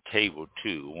food on the table,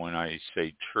 too. When I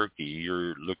say turkey,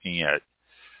 you're looking at,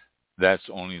 that's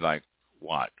only like,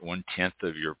 1/10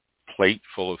 of your plate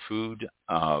full of food.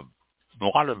 A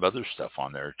lot of other stuff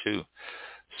on there, too.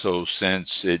 So since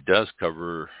it does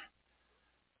cover...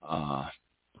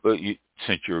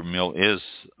 since your meal is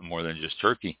more than just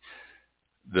turkey,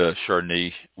 the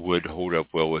Chardonnay would hold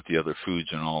up well with the other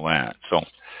foods and all that. So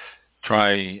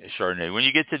try Chardonnay. When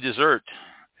you get to dessert,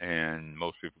 and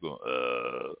most people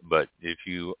go, but if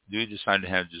you do decide to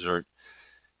have dessert,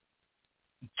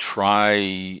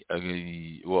 try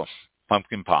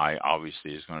pumpkin pie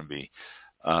obviously is going to be.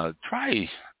 Try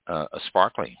a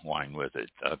sparkling wine with it,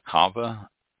 a cava,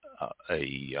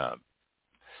 a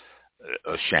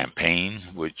champagne,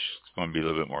 which is going to be a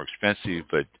little bit more expensive,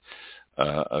 but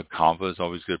a cava is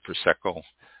always good. Prosecco.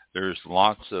 There's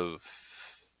lots of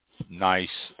nice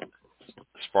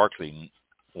sparkling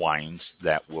wines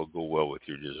that will go well with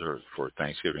your dessert for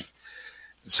Thanksgiving.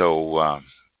 So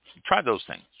try those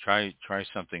things. Try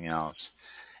something else.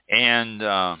 And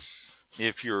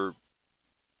if you're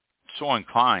so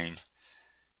inclined,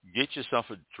 get yourself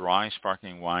a dry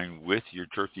sparkling wine with your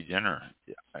turkey dinner.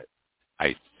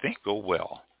 I think go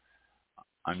well.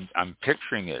 I'm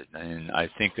picturing it, and I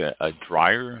think a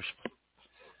drier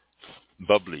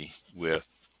bubbly with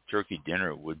turkey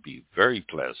dinner would be very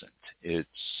pleasant. It's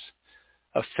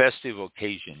a festive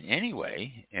occasion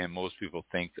anyway, and most people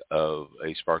think of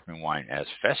a sparkling wine as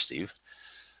festive,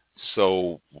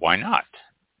 so why not?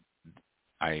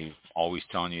 I always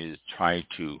telling you to try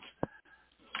to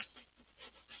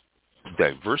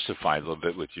diversify a little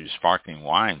bit with your sparkling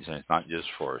wines, and it's not just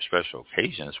for special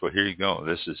occasions. Well, here you go.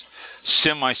 This is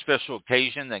semi-special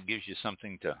occasion that gives you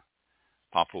something to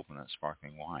pop open that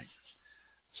sparkling wine.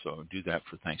 So do that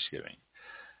for Thanksgiving.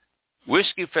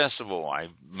 Whiskey Festival. I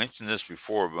mentioned this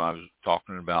before, but I was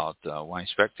talking about Wine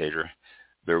Spectator.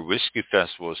 Their Whiskey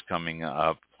Festival is coming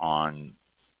up on,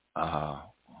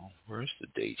 where's the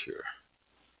date here?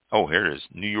 Oh, here it is.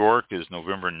 New York is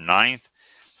November 9th,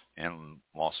 and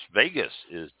Las Vegas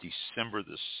is December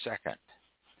the 2nd.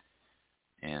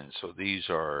 And so these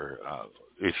are,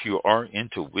 if you are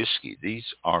into whiskey, these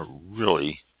are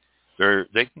really,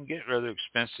 they can get rather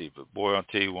expensive, but boy, I'll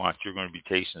tell you what, you're going to be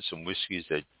tasting some whiskeys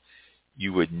that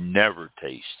you would never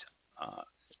taste.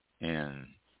 And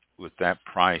with that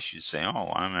price, you'd say,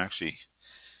 oh, I'm actually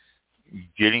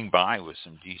getting by with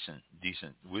some decent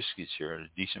whiskeys here at a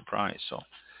decent price. So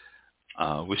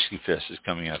Whiskey Fest is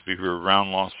coming up. If you're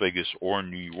around Las Vegas or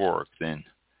New York, then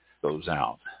those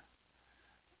out.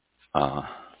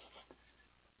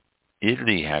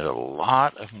 Italy had a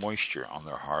lot of moisture on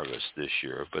their harvest this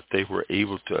year, but they were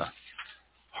able to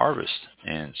harvest,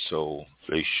 and so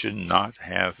they should not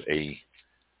have a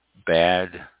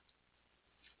bad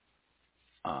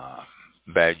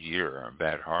year or a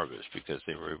bad harvest because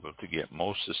they were able to get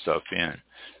most of the stuff in.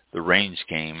 The rains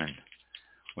came, and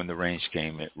when the rains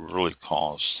came, it really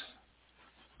caused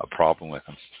a problem with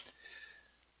them.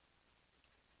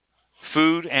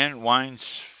 Food and Wines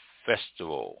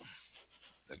Festival,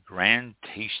 the Grand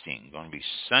Tasting, going to be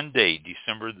Sunday,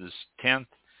 December the 10th,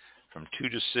 from 2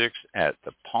 to 6 at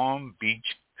the Palm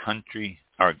Beach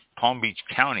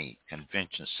County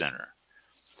Convention Center.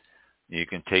 You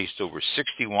can taste over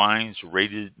 60 wines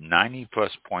rated 90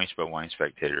 plus points by Wine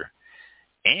Spectator,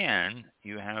 and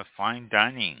you have fine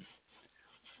dining.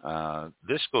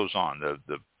 This goes on.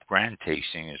 The grand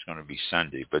tasting is going to be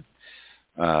Sunday, but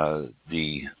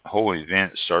the whole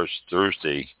event starts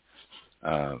Thursday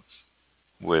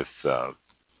with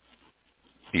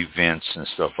events and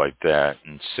stuff like that,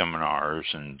 and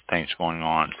seminars and things going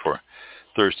on for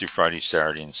Thursday, Friday,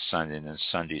 Saturday, and Sunday, and then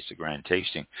Sunday's the grand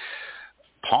tasting.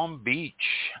 Palm Beach,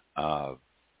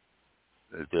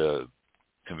 the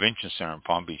convention center in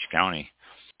Palm Beach County,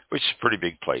 which is a pretty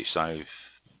big place. I've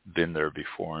been there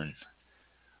before and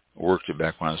worked it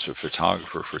back when I was a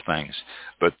photographer for things.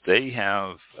 But they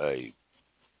have a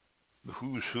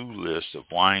who's who list of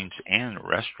wines and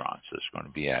restaurants that's going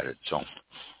to be added. So,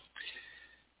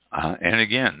 and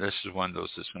again, this is one of those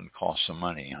that's going to cost some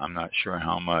money. I'm not sure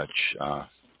how much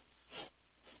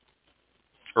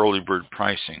early bird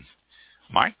pricing.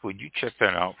 Mike, would you check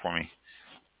that out for me?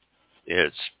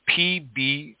 It's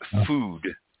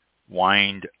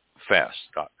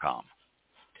pbfoodwinefest.com.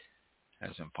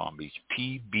 As in Palm Beach,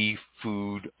 PB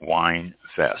Food Wine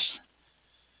Fest.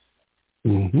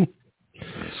 Mm-hmm.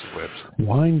 Website.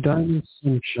 Wine Dining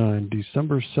Sunshine,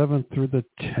 December 7th through the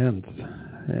 10th.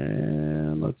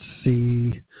 And let's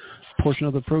see, portion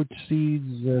of the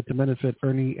proceeds to benefit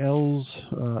Ernie Els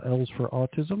for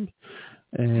Autism.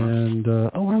 And, I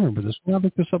remember this one. I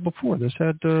looked this up before. This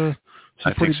had some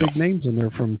pretty big names in there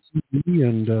from TV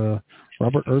and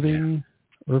Robert Irvine,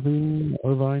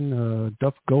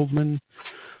 Duff Goldman. You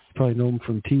probably know him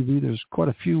from TV. There's quite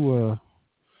a few,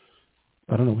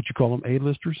 I don't know what you call them,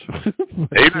 A-listers.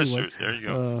 A-listers, anyway, there you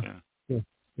go.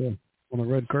 Yeah, on the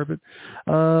red carpet.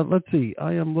 Let's see.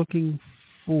 I am looking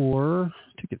for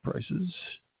ticket prices.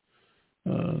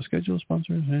 Schedule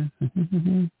sponsors.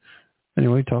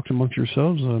 Anyway, talk amongst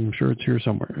yourselves. I'm sure it's here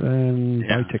somewhere. And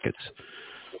buy tickets.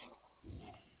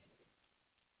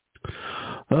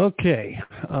 Okay.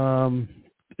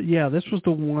 Yeah, this was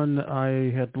the one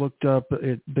I had looked up.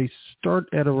 They start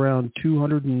at around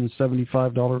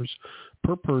 $275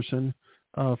 per person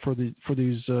for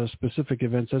these specific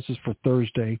events. This is for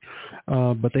Thursday,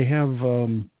 but they have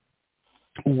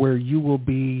where you will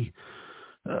be.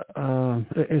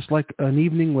 It's like an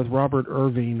evening with Robert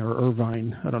Irvine or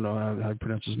Irvine. I don't know how to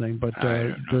pronounce his name, but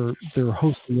they're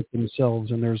hosting it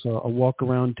themselves. And there's a walk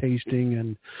around tasting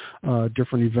and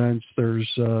different events. There's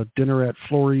dinner at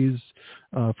Florey's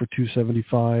for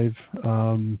 $275.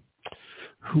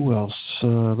 Who else?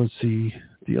 Let's see.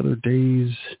 The other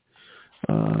days,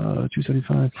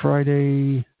 $275.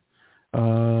 Friday.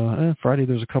 Friday,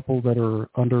 there's a couple that are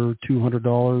under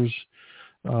 $200.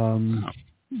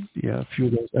 Yeah, a few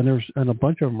of those, and a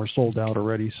bunch of them are sold out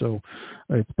already. So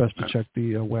it's best to check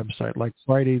the website. Like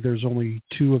Friday, there's only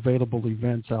 2 available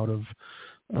events out of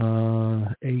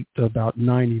about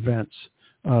 9 events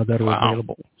that are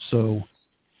available. So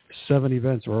 7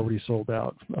 events are already sold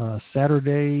out.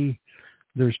 Saturday,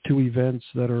 there's 2 events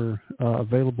that are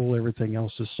available. Everything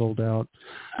else is sold out.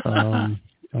 And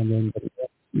then,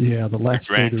 the last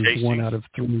day there's 1 out of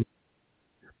 3.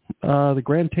 The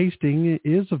grand tasting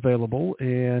is available,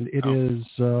 and it is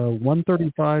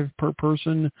 $135 per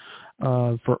person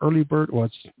for early bird. Well,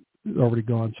 it's already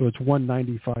gone, so it's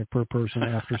 $195 per person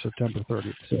after September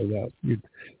 30th. So it's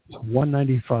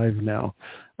 $195 now.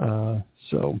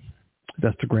 So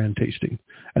that's the grand tasting,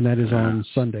 and that is on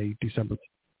Sunday, December.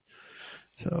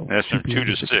 So that's from 2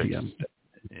 to 6 p.m.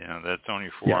 Yeah, that's only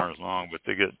 4 hours long, but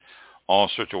they get all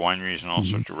sorts of wineries and all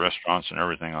sorts of restaurants and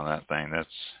everything on that thing. That's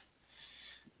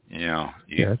you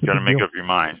got to make up your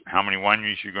mind how many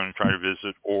wineries you're going to try to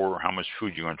visit or how much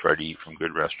food you're going to try to eat from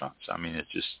good restaurants. I mean, it's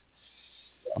just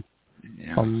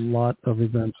a lot of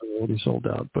events are already sold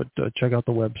out, but check out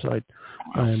the website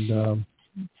and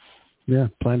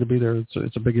plan to be there.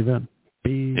 It's a big event.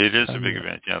 It is a big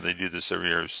event. Yeah, they do this every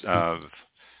year.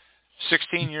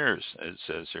 16 years it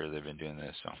says here they've been doing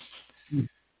this. So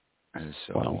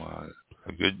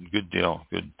a good deal.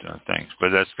 Good thanks. But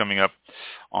that's coming up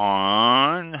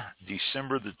on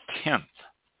December the 10th,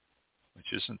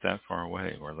 which isn't that far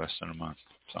away. We're less than a month.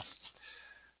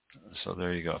 So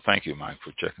there you go. Thank you, Mike,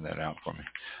 for checking that out for me.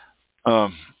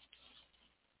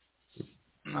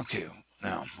 Okay.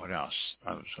 Now, what else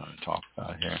I was going to talk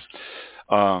about here?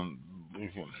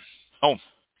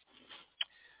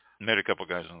 Met a couple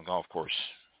guys on the golf course.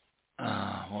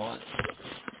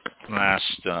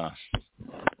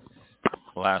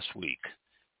 Last week.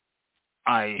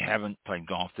 I haven't played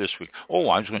golf this week. I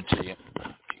was going to tell you.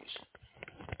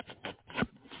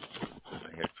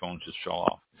 My headphones just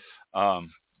fell off.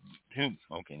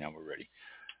 Okay, now we're ready.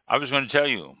 I was going to tell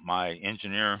you, my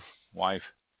engineer wife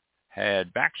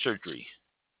had back surgery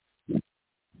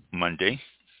Monday,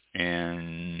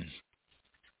 and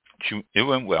it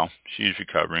went well. She's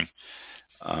recovering,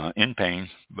 in pain,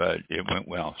 but it went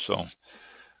well. So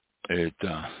it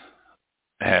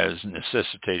has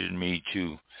necessitated me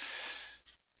to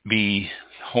be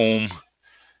home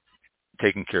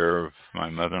taking care of my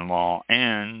mother-in-law,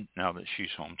 and now that she's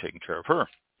home, taking care of her.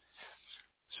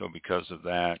 So because of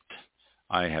that,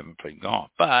 I haven't played golf.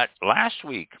 But last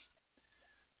week,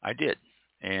 I did.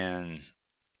 And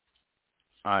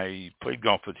I played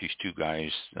golf with these 2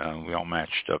 guys. We all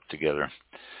matched up together.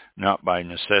 Not by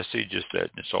necessity, just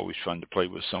that it's always fun to play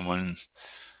with someone.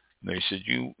 They said,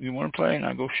 you want to play? And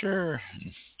I go, sure.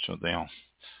 And so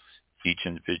each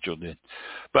individual did.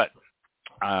 But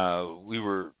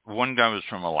one guy was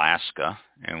from Alaska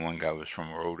and one guy was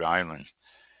from Rhode Island.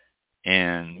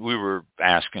 And we were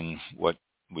asking what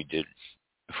we did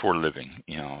for a living,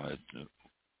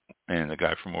 and the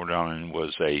guy from Rhode Island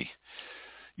was a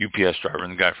UPS driver,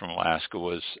 and the guy from Alaska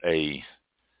was a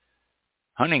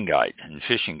hunting guide and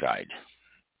fishing guide.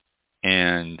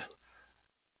 And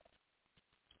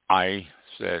I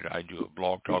said I do a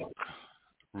Blog Talk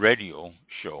radio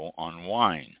show on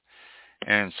wine.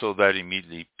 And so that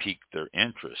immediately piqued their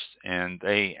interest. And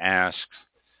they asked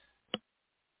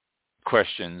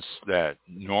questions that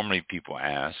normally people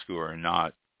ask who are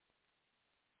not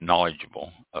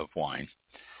knowledgeable of wine.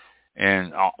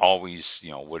 And always,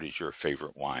 what is your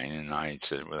favorite wine? And I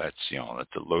said, well, that's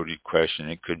a loaded question.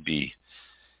 It could be,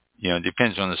 it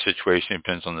depends on the situation,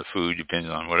 depends on the food, depends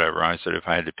on whatever. I said, if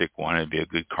I had to pick one, it'd be a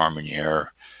good Carmenere,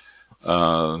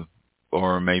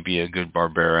 or maybe a good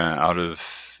Barbera out of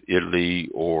Italy,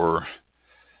 or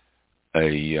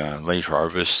a late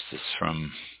harvest that's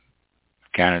from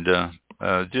Canada.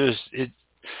 I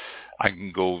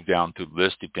can go down through the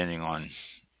list depending on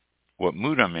what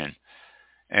mood I'm in.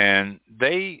 And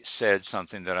they said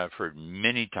something that I've heard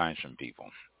many times from people,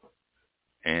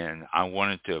 and I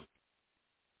wanted to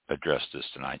addressed this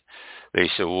tonight. They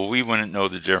said, well, we wouldn't know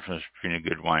the difference between a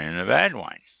good wine and a bad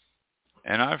wine.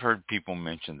 And I've heard people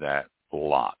mention that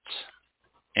lots.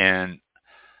 And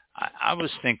I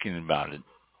was thinking about it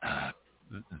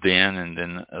then and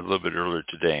then a little bit earlier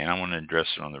today, and I want to address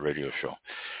it on the radio show.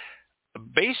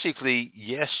 Basically,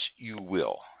 yes, you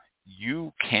will.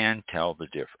 You can tell the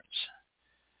difference.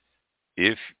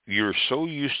 If you're so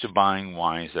used to buying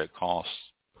wines that cost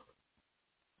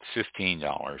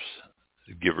 $15,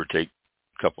 give or take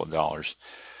a couple of dollars,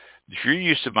 if you're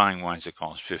used to buying wines that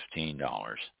cost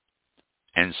 $15,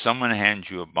 and someone hands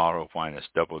you a bottle of wine that's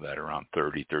double that, around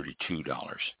 $30,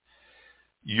 $32,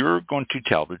 you're going to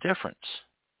tell the difference.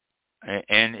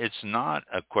 And it's not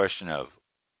a question of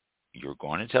you're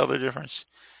going to tell the difference.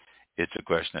 It's a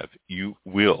question of you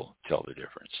will tell the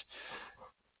difference.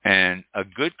 And a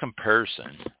good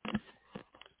comparison,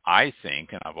 I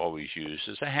think, and I've always used,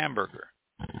 is a hamburger.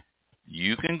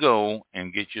 You can go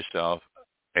and get yourself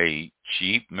a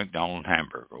cheap McDonald's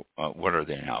hamburger. What are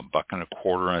they now?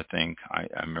 $1.25, I think. I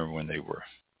remember when they were.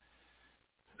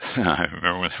 I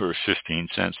remember when they were 15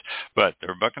 cents, but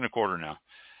they're $1.25 now.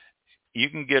 You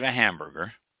can get a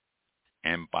hamburger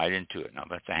and bite into it. Now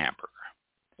that's a hamburger.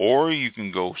 Or you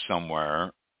can go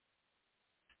somewhere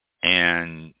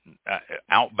and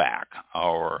Outback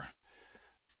or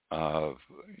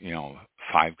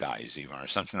Five Guys even, or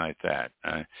something like that.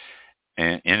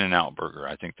 And In-N-Out Burger,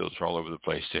 I think those are all over the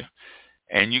place too.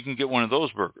 And you can get one of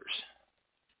those burgers.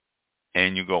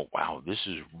 And you go, wow, this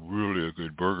is really a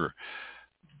good burger.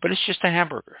 But it's just a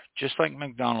hamburger, just like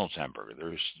McDonald's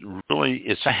hamburger.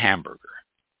 It's a hamburger.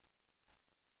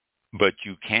 But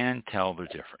you can tell the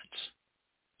difference.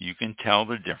 You can tell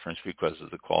the difference because of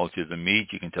the quality of the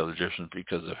meat. You can tell the difference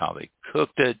because of how they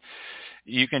cooked it.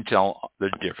 You can tell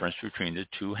the difference between the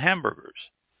two hamburgers.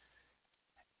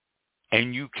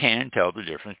 And you can tell the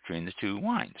difference between the two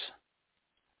wines.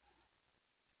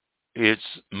 It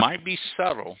might be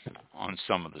subtle on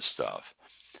some of the stuff.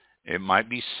 It might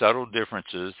be subtle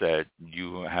differences that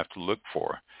you have to look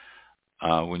for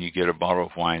when you get a bottle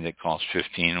of wine that costs $15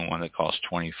 and one that costs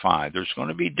 $25. There's going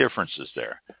to be differences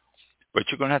there, but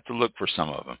you're going to have to look for some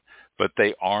of them. But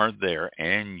they are there,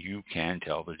 and you can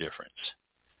tell the difference.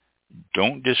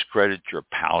 Don't discredit your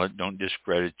palate. Don't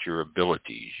discredit your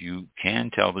abilities. You can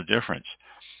tell the difference.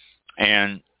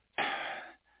 And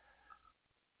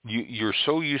you're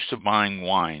so used to buying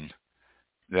wine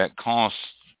that costs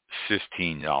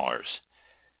 $15,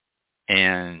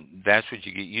 and that's what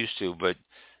you get used to. But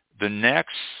the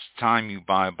next time you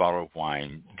buy a bottle of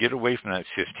wine, get away from that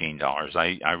 $15.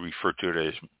 I refer to it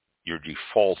as your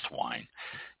default wine.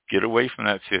 Get away from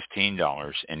that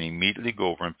 $15 and immediately go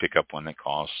over and pick up one that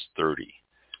costs $30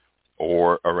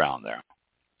 or around there.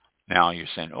 Now you're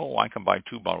saying, oh, I can buy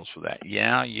 2 bottles for that.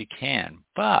 Yeah, you can,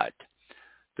 but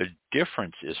the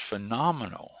difference is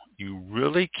phenomenal. You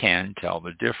really can tell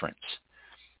the difference.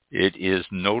 It is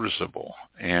noticeable.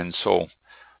 And so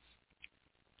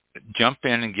jump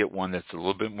in and get one that's a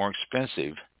little bit more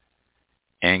expensive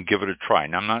and give it a try.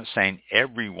 Now, I'm not saying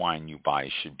every wine you buy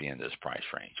should be in this price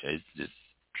range.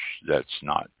 That's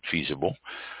not feasible.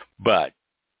 But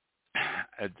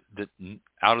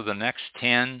out of the next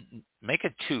 10, make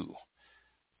it 2,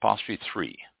 possibly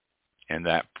 3 in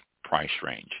that price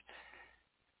range.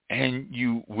 And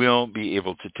you will be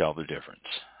able to tell the difference.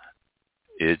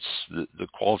 It's the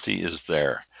quality is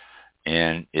there,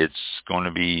 and it's going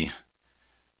to be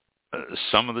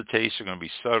some of the tastes are going to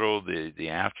be subtle. The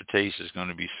aftertaste is going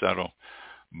to be subtle,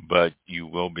 but you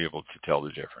will be able to tell the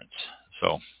difference.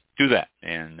 So do that,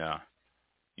 and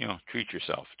treat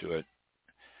yourself to it,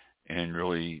 and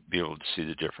really be able to see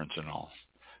the difference in all.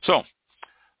 So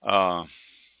I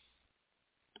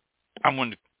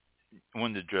wanted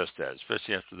to address that,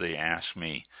 especially after they asked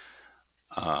me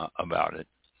about it.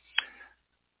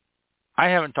 I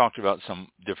haven't talked about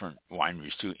some different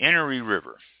wineries too. Enoree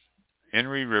River.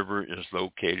 Enoree River is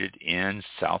located in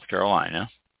South Carolina.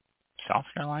 South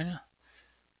Carolina?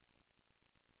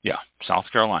 Yeah,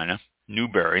 South Carolina,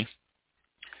 Newberry.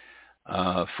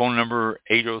 Phone number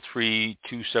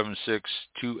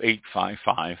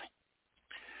 803-276-2855.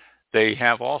 They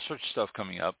have all sorts of stuff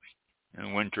coming up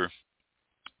in winter.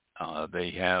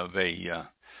 They have a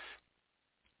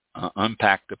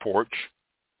Unpack the Porch,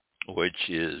 which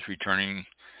is returning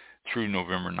through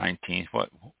November 19th.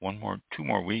 2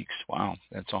 more weeks? Wow,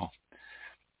 that's all.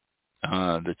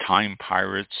 The Time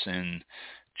Pirates and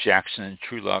Jackson and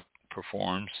Truelock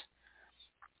performs.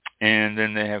 And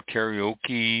then they have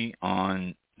karaoke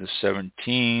on the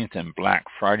 17th and Black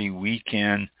Friday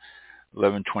weekend,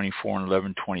 11/24 and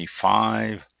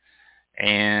 11/25.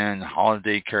 And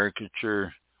holiday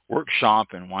caricature workshop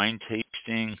and wine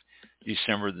tasting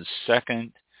December the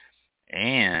 2nd,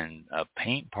 and a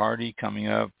paint party coming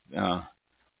up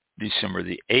December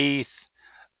the 8th.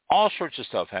 All sorts of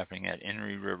stuff happening at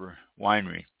Enoree River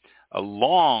Winery,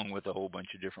 along with a whole bunch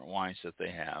of different wines that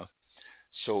they have.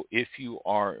 So if you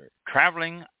are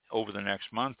traveling over the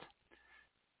next month,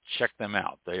 check them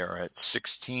out. They are at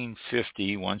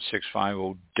 1650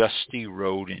 Dusty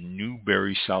Road in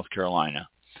Newberry, South Carolina.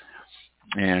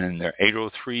 And they're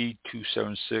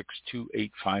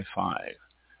 803-276-2855.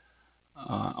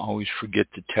 I always forget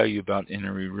to tell you about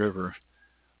Enoree River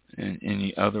and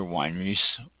any other wineries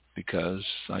because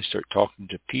I start talking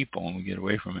to people and we get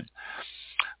away from it.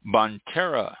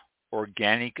 Bonterra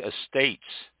Organic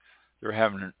Estates. They're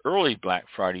having an early Black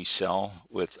Friday sale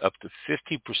with up to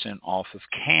 50% off of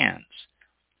cans.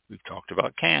 We've talked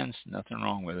about cans. Nothing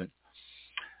wrong with it.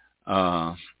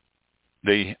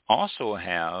 They also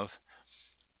have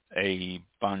a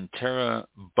Bonterra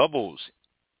Bubbles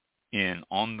in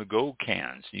on-the-go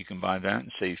cans. You can buy that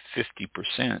and save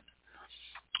 50%,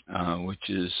 which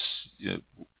is a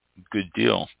good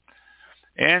deal.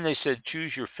 And they said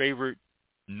choose your favorite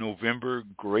November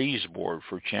Graze board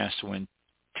for a chance to win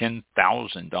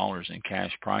 $10,000 in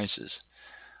cash prizes.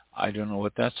 I don't know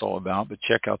what that's all about, but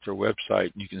check out their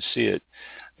website and you can see it.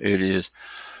 It is,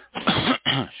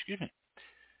 excuse me,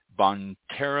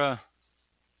 Bonterra.com,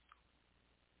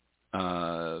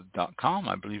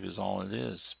 I believe is all it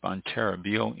is. Bonterra,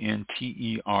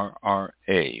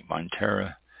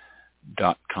 Bonterra,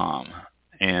 Bonterra.com.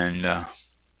 And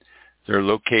they're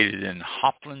located in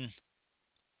Hopland,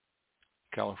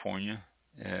 California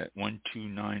at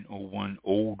 12901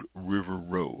 Old River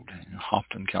Road in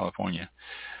Hopland, California.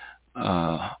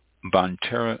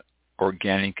 Bonterra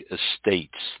Organic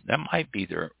Estates. That might be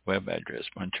their web address,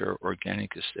 Bonterra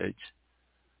Organic Estates.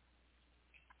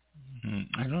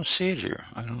 I don't see it here.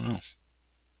 I don't know.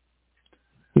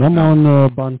 I'm on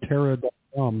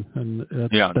Bonterra.com. And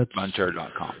that's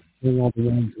Bonterra.com. All the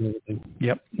wines and everything.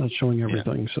 Yep, that's showing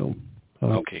everything. Yeah. So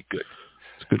okay, good.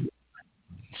 It's good.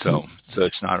 So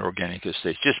it's not Organic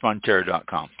Estates, just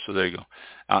Bonterra.com. So there you go,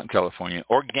 out in California.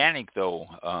 Organic, though,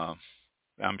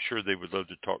 I'm sure they would love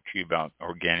to talk to you about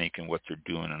organic and what they're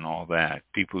doing and all that.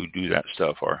 People who do that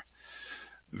stuff are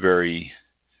very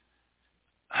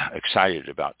excited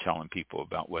about telling people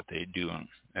about what they do and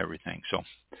everything. So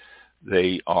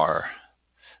they're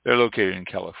located in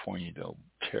California, though,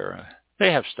 Terra.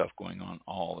 They have stuff going on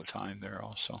all the time there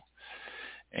also.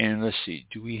 And let's see,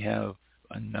 do we have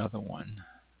another one?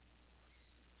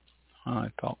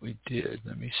 I thought we did.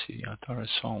 Let me see. I thought I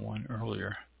saw one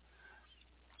earlier.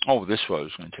 Oh, this is what I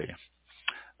was going to tell you.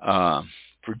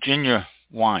 Virginia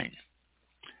wine.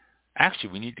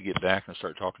 Actually, we need to get back and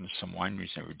start talking to some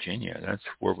wineries in Virginia. That's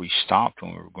where we stopped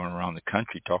when we were going around the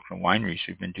country talking to wineries.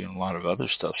 We've been doing a lot of other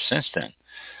stuff since then.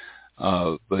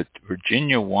 But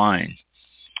Virginia wine,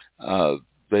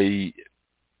 they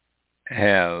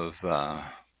have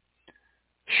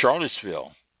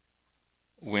Charlottesville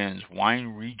wins Wine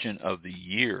Region of the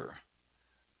Year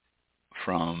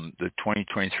from the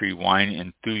 2023 Wine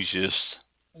Enthusiast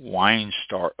Wine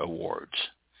Star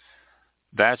Awards.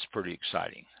 That's pretty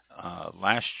exciting.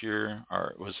 Last year,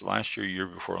 or was it last year, year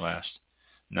before last?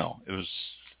 No, it was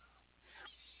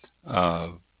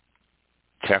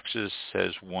Texas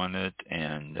has won it,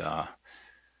 and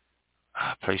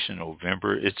place in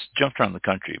November. It's jumped around the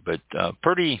country, but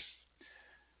pretty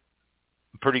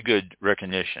good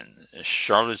recognition.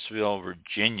 Charlottesville,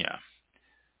 Virginia.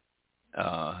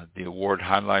 The award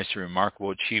highlights the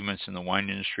remarkable achievements in the wine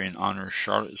industry and honors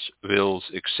Charlottesville's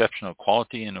exceptional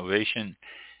quality, innovation,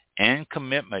 and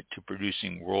commitment to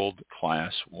producing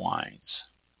world-class wines.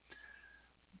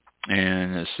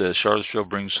 And it says Charlottesville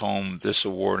brings home this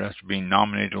award after being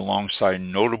nominated alongside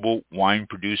notable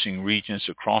wine-producing regions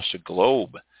across the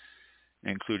globe,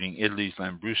 including Italy's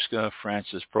Lambrusco,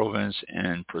 France's Provence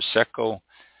and Prosecco,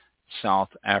 South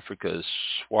Africa's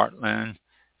Swartland,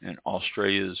 and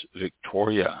Australia's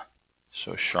Victoria.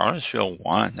 So Charlottesville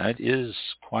won. That is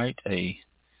quite a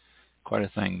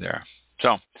thing there.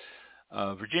 So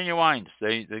Virginia wines,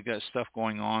 they got stuff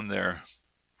going on there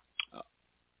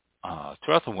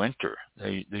throughout the winter.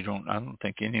 I don't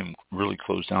think any of them really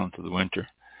close down to the winter.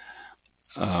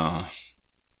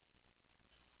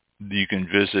 You can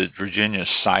visit Virginia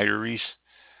cideries.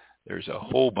 There's a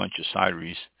whole bunch of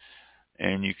cideries,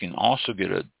 and you can also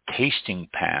get a tasting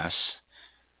pass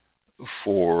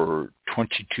for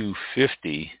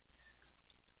 $22.50,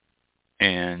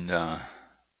 and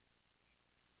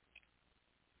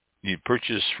you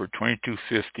purchase for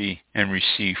 $22.50 and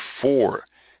receive 4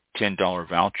 $10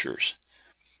 vouchers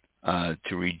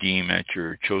to redeem at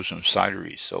your chosen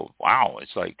cidery. So, wow,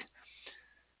 it's like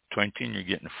 20, you're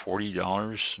getting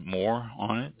 $40 more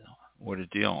on it. What a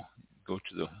deal. Go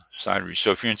to the cidery.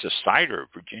 So if you're into cider,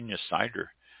 Virginia cider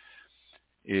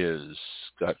is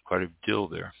got quite a deal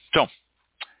there. So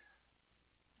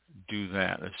do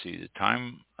that. Let's see. The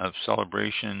time of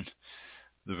celebration,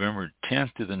 November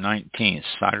 10th to the 19th.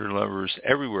 Cider lovers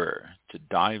everywhere to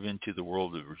dive into the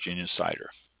world of Virginia cider,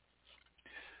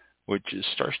 which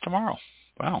starts tomorrow.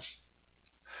 Wow.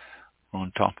 We're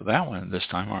on top of that one this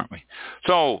time, aren't we?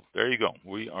 So there you go.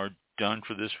 We are done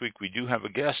for this week. We do have a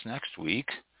guest next week,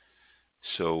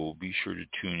 so be sure to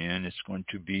tune in. It's going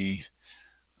to be,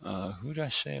 who did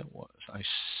I say it was? I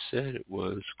said it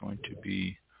was going to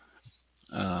be,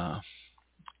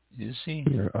 is he?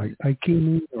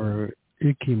 Ikini or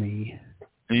Ikimi?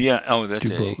 Yeah, oh, that's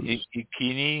it.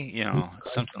 Ikini, you know,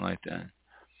 something like that.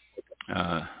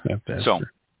 So,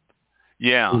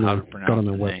 yeah, how to pronounce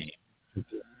the name.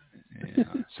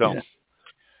 Yeah. So,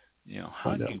 you know,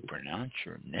 how do you pronounce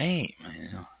your name?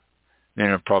 You know, then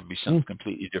it'll probably be something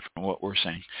completely different from what we're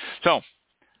saying. So,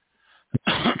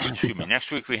 excuse me.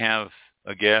 Next week we have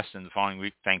a guest, and the following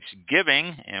week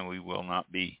Thanksgiving, and we will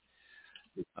not be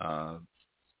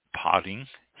potting.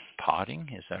 Potting,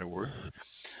 is that a word?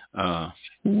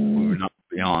 We will not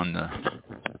be on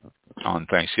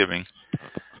Thanksgiving,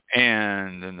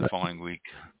 and then the following week.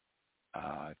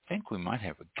 I think we might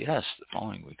have a guest the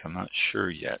following week. I'm not sure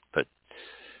yet, but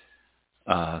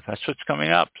that's what's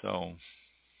coming up. So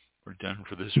we're done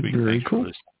for this week. Very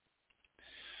cool.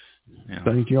 Yeah.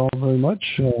 Thank you all very much.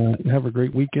 Have a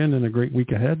great weekend and a great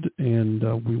week ahead, and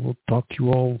we will talk to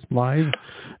you all live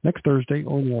next Thursday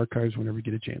on the archives whenever you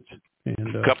get a chance.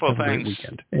 And a couple of things.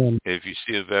 And if you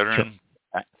see a veteran,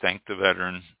 sure. Thank the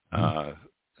veteran,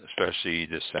 especially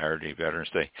this Saturday, Veterans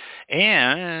Day.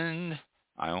 And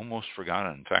I almost forgot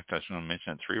it. In fact, I was going to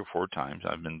mention it 3 or 4 times.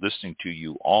 I've been listening to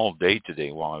you all day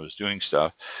today while I was doing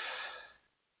stuff.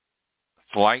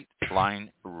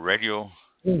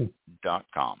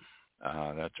 FlightlineRadio.com.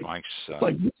 That's Mike's.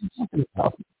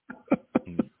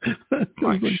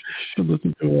 Mike's.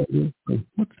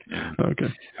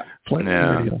 Okay.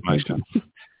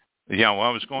 Yeah, well,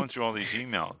 I was going through all these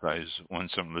emails. I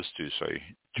wanted something to listen to, so I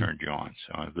turned you on.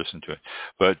 So I listened to it.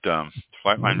 But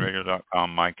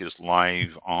FlightlineRadio.com, Mike is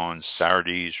live on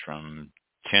Saturdays from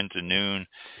 10 to noon.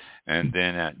 And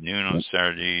then at noon on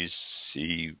Saturdays,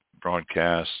 he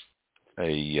broadcasts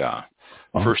a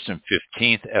 1st and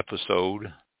 15th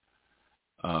episode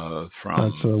from...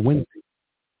 That's Wednesday.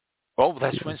 Oh,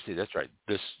 that's Wednesday. That's right.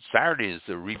 This Saturday is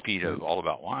the repeat of All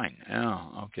About Wine.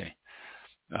 Oh, okay.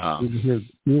 You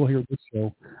will hear this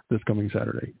show this coming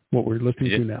Saturday. What we're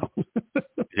listening to now.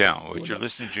 Yeah, what you're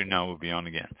listening to now will be on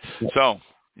again. So,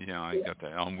 I got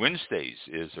that. On Wednesdays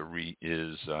is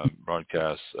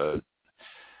broadcast 7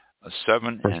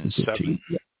 and 7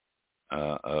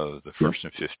 of the 1st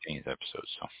and 15th episodes.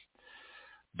 So,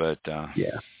 but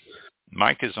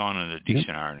Mike is on at a decent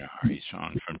hour now. He's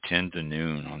on from 10 to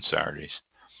noon on Saturdays,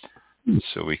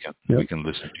 so we can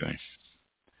listen to him.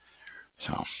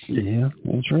 So yeah,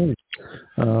 that's right.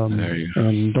 There you go.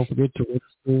 And don't forget to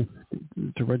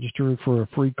register for a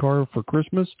free car for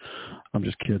Christmas. I'm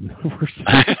just kidding.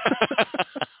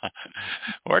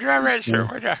 Where do I register?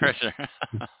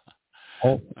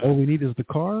 All we need is the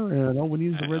car, and all we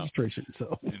need is the registration.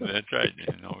 So that's right.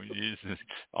 All we need is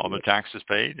all the taxes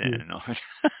paid, and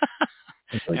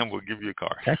and we'll give you a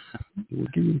car. We'll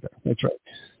give you a car. That's right.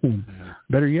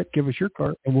 Better yet, give us your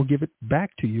car, and we'll give it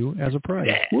back to you as a prize.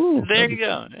 Yeah. Woo, there you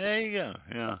go.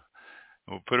 Yeah.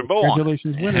 We'll put a bow on.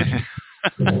 Congratulations, winners.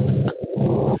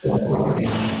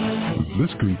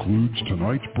 This concludes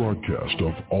tonight's broadcast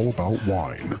of All About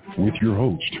Wine with your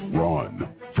host, Ron.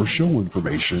 For show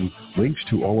information, links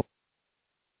to all...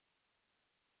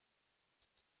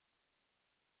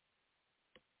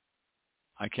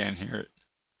 I can't hear it.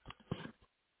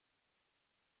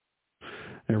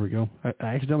 There we go. I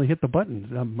accidentally hit the buttons.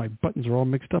 My buttons are all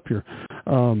mixed up here.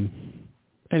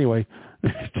 Anyway,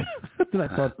 then I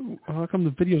thought, how come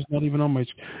the video's not even on my...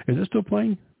 Is it still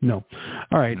playing? No.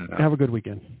 All right. No. Have a good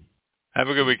weekend. Have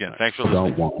a good weekend. Thanks for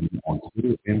listening. On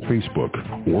Twitter and Facebook,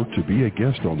 or to be a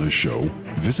guest on this show,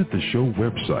 visit the show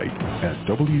website at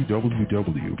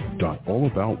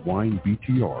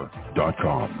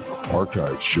www.allaboutwinebtr.com.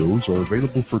 Archived shows are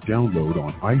available for download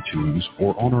on iTunes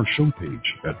or on our show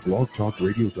page at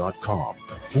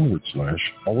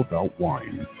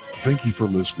blogtalkradio.com/allaboutwine. Thank you for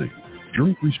listening.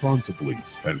 Drink responsibly,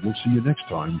 and we'll see you next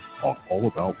time on All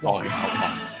About Wine.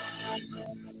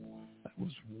 That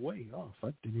was way off.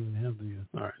 I didn't even have the...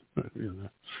 all right.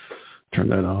 Turn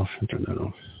that off.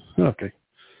 Okay.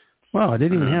 Wow, I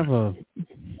didn't even have a...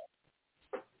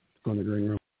 Go in the green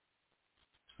room.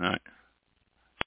 All right.